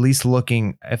wrong of at least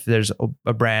looking if there's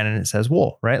a brand and it says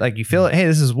wool, right? Like you feel it, hey,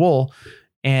 this is wool.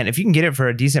 And if you can get it for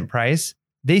a decent price,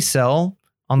 they sell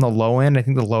on the low end. I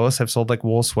think the lowest I've sold like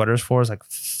wool sweaters for is like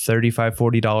 $35,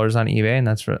 $40 on eBay. And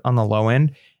that's on the low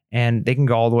end. And they can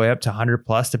go all the way up to 100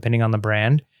 plus depending on the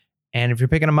brand. And if you're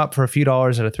picking them up for a few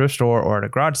dollars at a thrift store or at a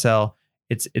garage sale,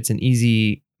 it's an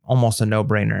easy, almost a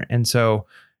no-brainer. And so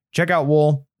check out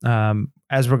wool.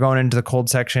 As we're going into the cold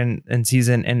section and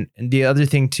season. And the other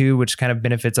thing too, which kind of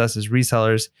benefits us as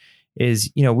resellers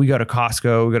is, we go to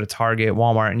Costco, we go to Target,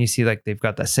 Walmart, and you see like they've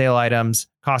got the sale items.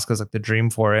 Costco's like the dream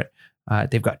for it.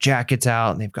 They've got jackets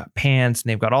out and they've got pants and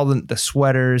they've got all the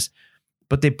sweaters,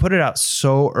 but they put it out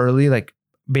so early, like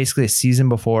basically a season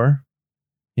before.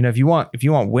 If you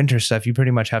want winter stuff, you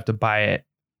pretty much have to buy it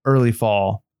early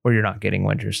fall or you're not getting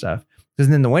winter stuff.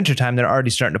 Because in the wintertime, they're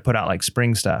already starting to put out like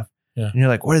spring stuff. Yeah. And you're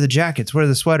like, where are the jackets? Where are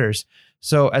the sweaters?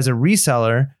 So as a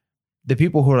reseller, the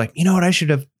people who are like, I should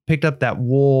have picked up those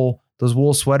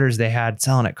wool sweaters they had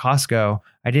selling at Costco.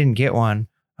 I didn't get one.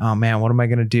 Oh man, what am I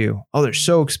going to do? Oh, they're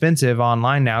so expensive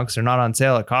online now because they're not on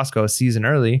sale at Costco a season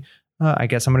early. I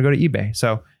guess I'm going to go to eBay.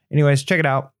 So anyways, check it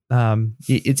out.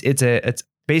 It's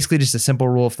basically just a simple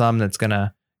rule of thumb that's going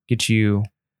to get you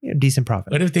decent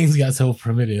profit. What if things got so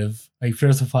primitive, like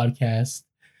first a podcast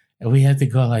and we had to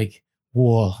go like,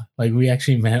 wool, like we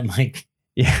actually meant like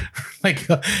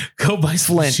go buy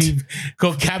some Flint. sheep,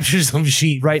 go capture some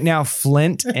sheep. Right now,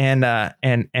 Flint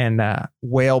and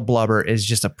whale blubber is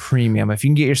just a premium. If you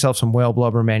can get yourself some whale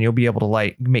blubber, man, you'll be able to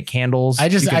like make candles. I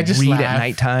just read laugh. At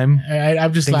nighttime.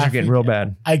 I'm just things laughing. are getting real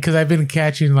bad. Because I've been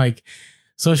catching like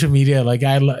social media, like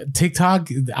TikTok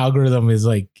the algorithm is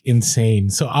like insane.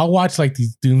 So I'll watch like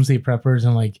these doomsday preppers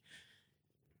and like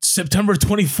September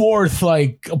 24th,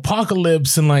 like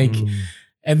apocalypse and like,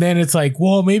 and then it's like,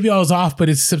 well, maybe I was off, but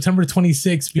it's September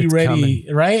 26th. Be ready.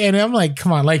 Coming. Right. And I'm like,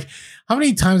 come on, like how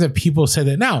many times have people said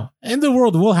that? Now, and the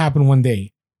world will happen one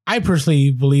day. I personally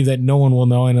believe that no one will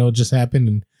know and it'll just happen.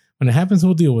 And when it happens,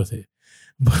 we'll deal with it.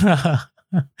 But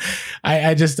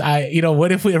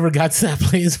what if we ever got to that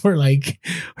place where like,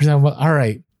 we're talking about, all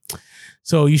right,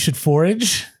 so you should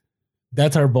forage.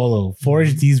 That's our bolo.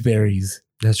 Forage these berries.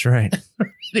 That's right.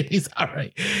 All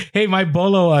right. Hey, my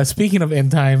bolo, speaking of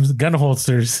end times, gun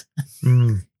holsters.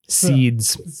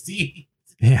 Seeds.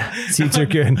 Yeah, seeds are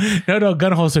good. No,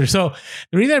 gun holsters. So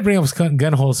the reason I bring up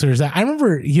gun holsters, I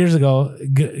remember years ago,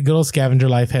 Good Old Scavenger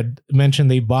Life had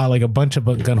mentioned they bought like a bunch of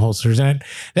gun holsters. And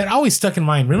that always stuck in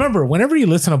mind. Remember, whenever you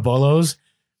listen to bolos,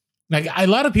 like a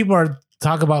lot of people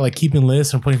talk about like keeping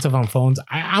lists and putting stuff on phones.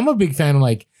 I'm a big fan of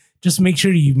like, just make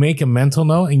sure you make a mental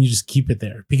note and you just keep it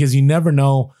there because you never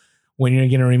know when you're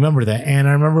going to remember that. And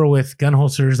I remember with gun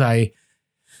holsters, 2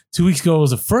 weeks ago was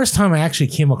the first time I actually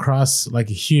came across like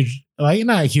a huge, like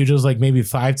not huge, it was like maybe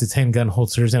 5 to 10 gun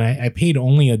holsters. And I paid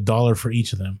only $1 for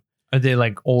each of them. Are they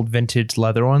like old vintage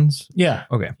leather ones? Yeah.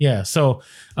 Okay. Yeah. So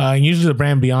usually the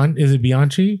brand is it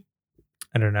Bianchi?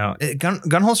 I don't know.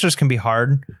 Gun holsters can be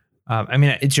hard.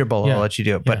 It's your bolo. I'll let you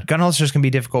do it. But gun holsters can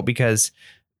be difficult because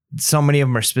so many of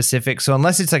them are specific. So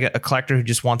unless it's like a collector who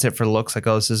just wants it for looks, like,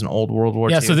 oh, this is an old World War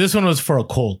II. Yeah, so this one was for a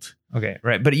Colt. Okay,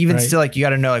 right. But even still, like, you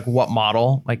got to know, like, what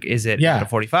model. Like, is it a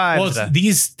 45? Well,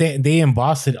 they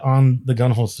embossed it on the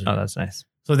gun holster. Oh, that's nice.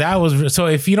 So that was, so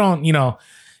if you don't know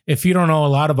a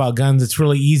lot about guns, it's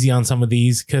really easy on some of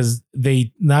these because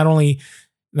they not only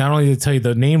they tell you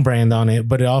the name brand on it,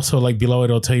 but it also, like, below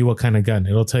it'll tell you what kind of gun.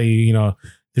 It'll tell you,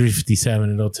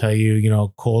 357. It'll tell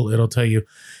you, Colt. It'll tell you.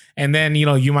 And then,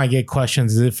 you might get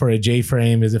questions. Is it for a J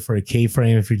frame? Is it for a K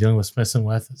frame? If you're dealing with Smith &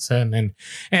 Wesson.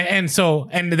 And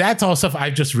that's all stuff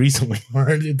I've just recently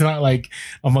learned. It's not like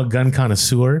I'm a gun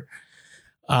connoisseur.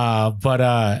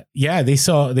 But they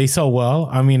sell well.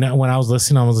 I mean, when I was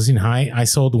listening high. I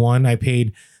sold one. I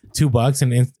paid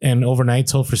 $2 and overnight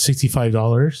sold for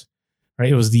 $65.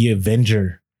 Right. It was the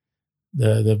Avenger,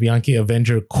 the Bianchi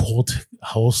Avenger Colt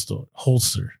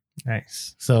holster.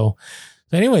 Nice. So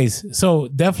anyways, so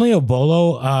definitely a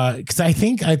bolo. Cause I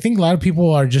think a lot of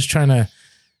people are just trying to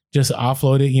just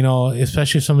offload it,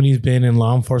 especially if somebody's been in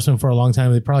law enforcement for a long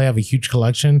time. They probably have a huge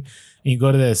collection, and you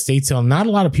go to the estate sale. Not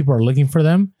a lot of people are looking for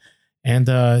them, and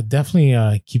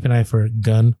definitely keep an eye for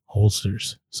gun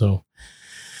holsters. So,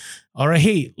 all right.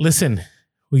 Hey, listen,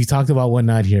 we talked about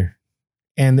Whatnot here.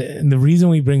 And the reason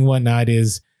we bring Whatnot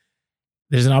is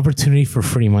there's an opportunity for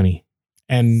free money.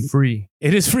 And free.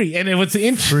 It is free. And what's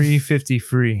free 50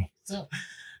 free.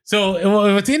 So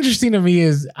what's interesting to me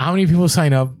is how many people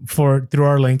sign up through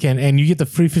our link and you get the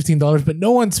free $15, but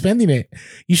no one's spending it.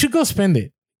 You should go spend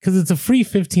it because it's a free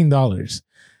 $15.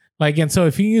 And so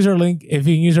if you use our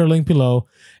link below,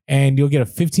 and you'll get a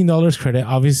 $15 credit,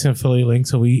 obviously an affiliate link.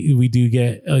 So we do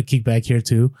get a kickback here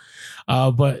too.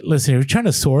 But listen, if you're trying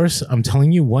to source, I'm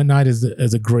telling you, Whatnot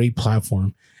is a great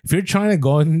platform. If you're trying to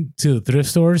go into the thrift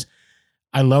stores,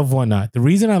 I love Whatnot. The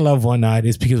reason I love Whatnot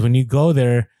is because when you go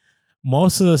there,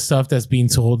 most of the stuff that's being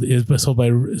sold is sold by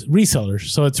resellers.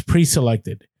 So it's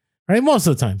pre-selected, right? Most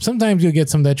of the time. Sometimes you'll get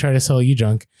some that try to sell you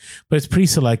junk, but it's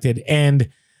pre-selected. And a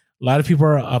lot of people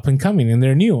are up and coming and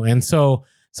they're new. And so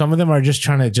some of them are just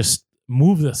trying to just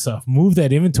move the stuff, move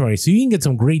that inventory. So you can get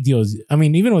some great deals. I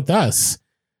mean, even with us,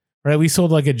 right? We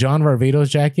sold like a John Varvatos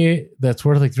jacket that's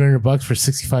worth like $300 for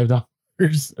 $65.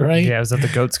 Right? Yeah, was that the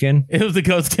goat skin? It was the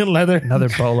goat skin leather. Another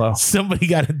bolo. Somebody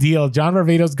got a deal. John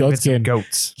Varvatos goat skin.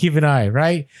 Goats. Keep an eye,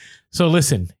 right? So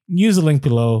listen, use the link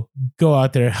below. Go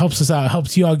out there. Helps us out.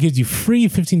 Helps you out. Gives you free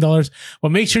 $15.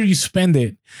 But make sure you spend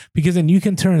it because then you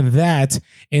can turn that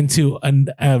into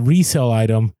a resale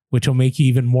item, which will make you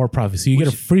even more profit. So you get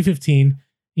a free 15.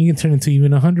 You can turn it into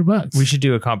even $100. We should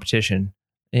do a competition.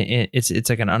 It's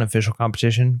like an unofficial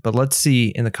competition, but let's see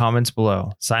in the comments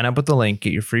below. Sign up with the link,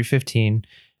 get your free 15.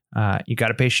 You got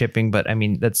to pay shipping, but I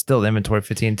mean that's still inventory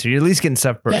 15. So you're at least getting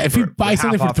stuff. If you buy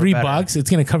something for $3, it's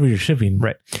going to cover your shipping,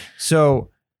 right? So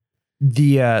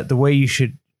the way you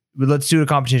should. Let's do a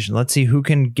competition. Let's see who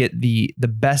can get the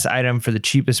best item for the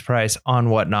cheapest price on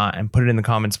Whatnot and put it in the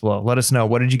comments below. Let us know.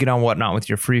 What did you get on Whatnot with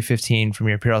your free 15 from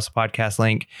your Pure Hustle podcast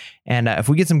link? And if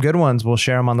we get some good ones, we'll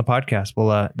share them on the podcast.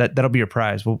 We'll that'll be your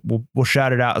prize. We'll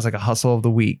shout it out as like a hustle of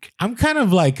the week. I'm kind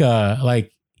of like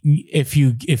if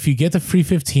you get the free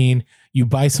 15, you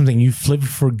buy something, you flip it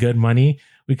for good money.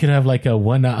 We could have like a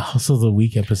Whatnot hustle of the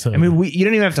week episode. I mean, you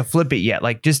don't even have to flip it yet.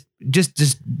 Like just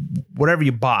whatever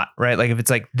you bought, right? Like if it's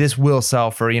like this will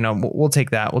sell for, we'll take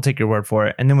that. We'll take your word for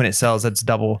it. And then when it sells, that's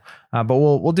double. But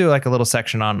we'll do like a little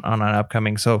section on an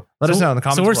upcoming. So let us know in the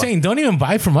comments. So we're saying don't even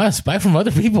buy from us. Buy from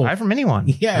other people. Buy from anyone.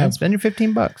 Yeah. And spend your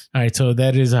 $15. All right. So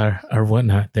that is our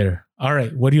Whatnot there. All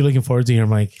right. What are you looking forward to here,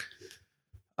 Mike?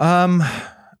 Man,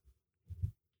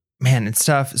 it's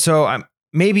tough. So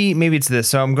maybe it's this.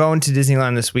 So I'm going to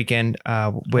Disneyland this weekend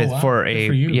So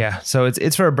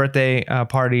it's for a birthday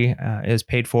party. It was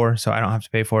paid for, so I don't have to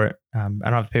pay for it. I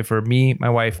don't have to pay for me, my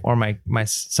wife, or my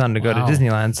son to go to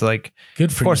Disneyland. So like,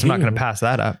 good for of course, you. I'm not going to pass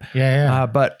that up. Yeah.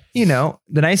 But the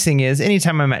nice thing is,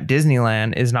 anytime I'm at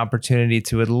Disneyland is an opportunity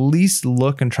to at least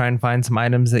look and try and find some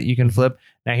items that you can flip.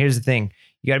 Now, here's the thing: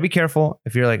 you got to be careful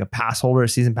if you're like a pass holder, a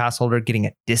season pass holder, getting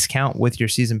a discount with your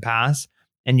season pass,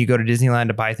 and you go to Disneyland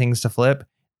to buy things to flip.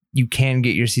 You can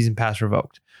get your season pass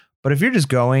revoked. But if you're just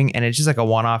going and it's just like a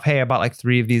one-off, hey, I bought like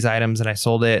 3 of these items and I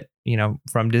sold it,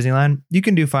 from Disneyland, you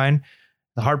can do fine.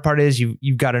 The hard part is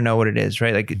you've got to know what it is,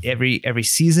 right? Like every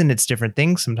season, it's different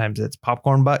things. Sometimes it's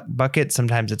popcorn buckets.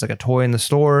 Sometimes it's like a toy in the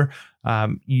store.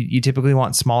 You typically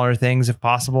want smaller things if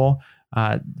possible.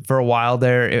 For a while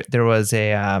there was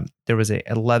a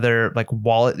leather like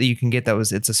wallet that you can get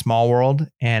it's a Small World,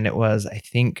 and it was, I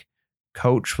think,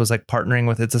 Coach was like partnering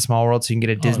with It's a Small World, so you can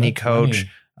get a Disney Coach.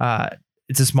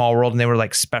 It's a Small World, and they were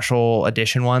like special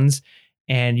edition ones.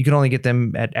 and you can only get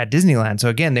them at Disneyland. So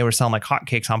again, they were selling like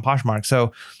hotcakes on Poshmark.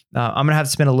 So I'm gonna have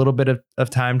to spend a little bit of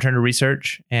time trying to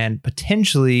research and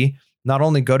potentially not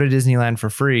only go to Disneyland for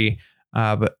free,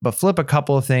 but flip a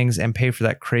couple of things and pay for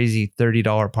that crazy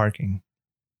 $30 parking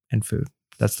and food.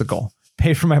 That's the goal.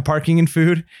 Pay for my parking and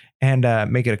food and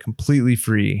make it a completely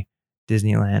free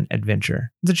Disneyland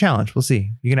adventure. It's a challenge. We'll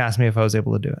see. You can ask me if I was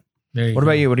able to do it. What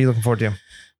about you? What are you looking forward to?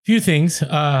 Few things.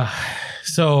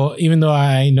 So even though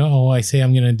I say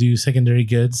I'm going to do secondary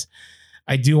goods,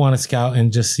 I do want to scout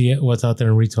and just see what's out there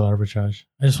in retail arbitrage.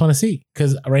 I just want to see,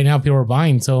 because right now people are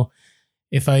buying. So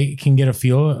if I can get a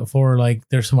feel for like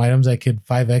there's some items that could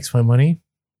 5x my money,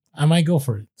 I might go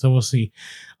for it. So we'll see.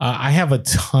 I have a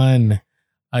ton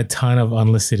of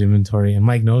unlisted inventory, and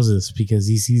Mike knows this because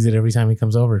he sees it every time he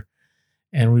comes over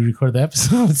and we record the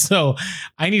episode. So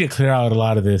I need to clear out a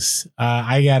lot of this.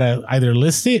 I gotta either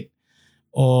list it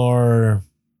or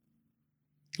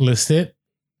list it.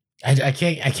 I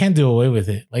can't do away with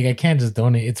it. Like I can't just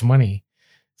donate. It's money.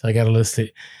 So I gotta list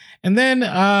it. And then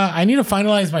I need to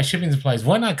finalize my shipping supplies.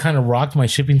 Whatnot kind of rocked my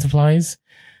shipping supplies.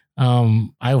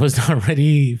 I was not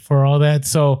ready for all that.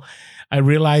 So I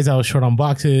realized I was short on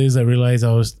boxes. I realized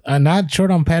I was not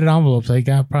short on padded envelopes. I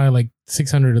got probably like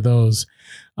 600 of those.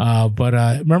 But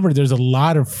remember, there's a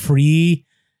lot of free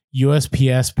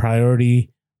USPS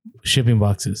priority shipping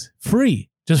boxes. Free.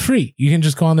 Just free. You can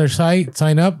just go on their site,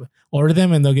 sign up, order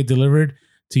them, and they'll get delivered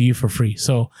to you for free.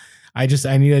 So I need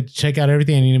to check out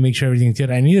everything. I need to make sure everything's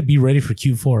good. I need to be ready for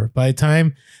Q4. By the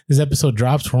time this episode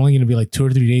drops, we're only going to be like 2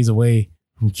 or 3 days away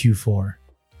from Q4.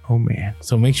 Oh man.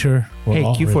 So make sure we're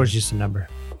all Q4 ready. Is just a number.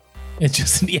 It's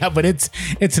just, but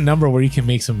it's a number where you can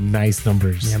make some nice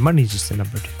numbers. Yeah, money's just a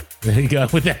number too. There you go.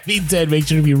 With that being said, make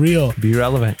sure to be real, be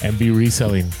relevant, and be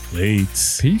reselling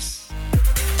plates. Peace.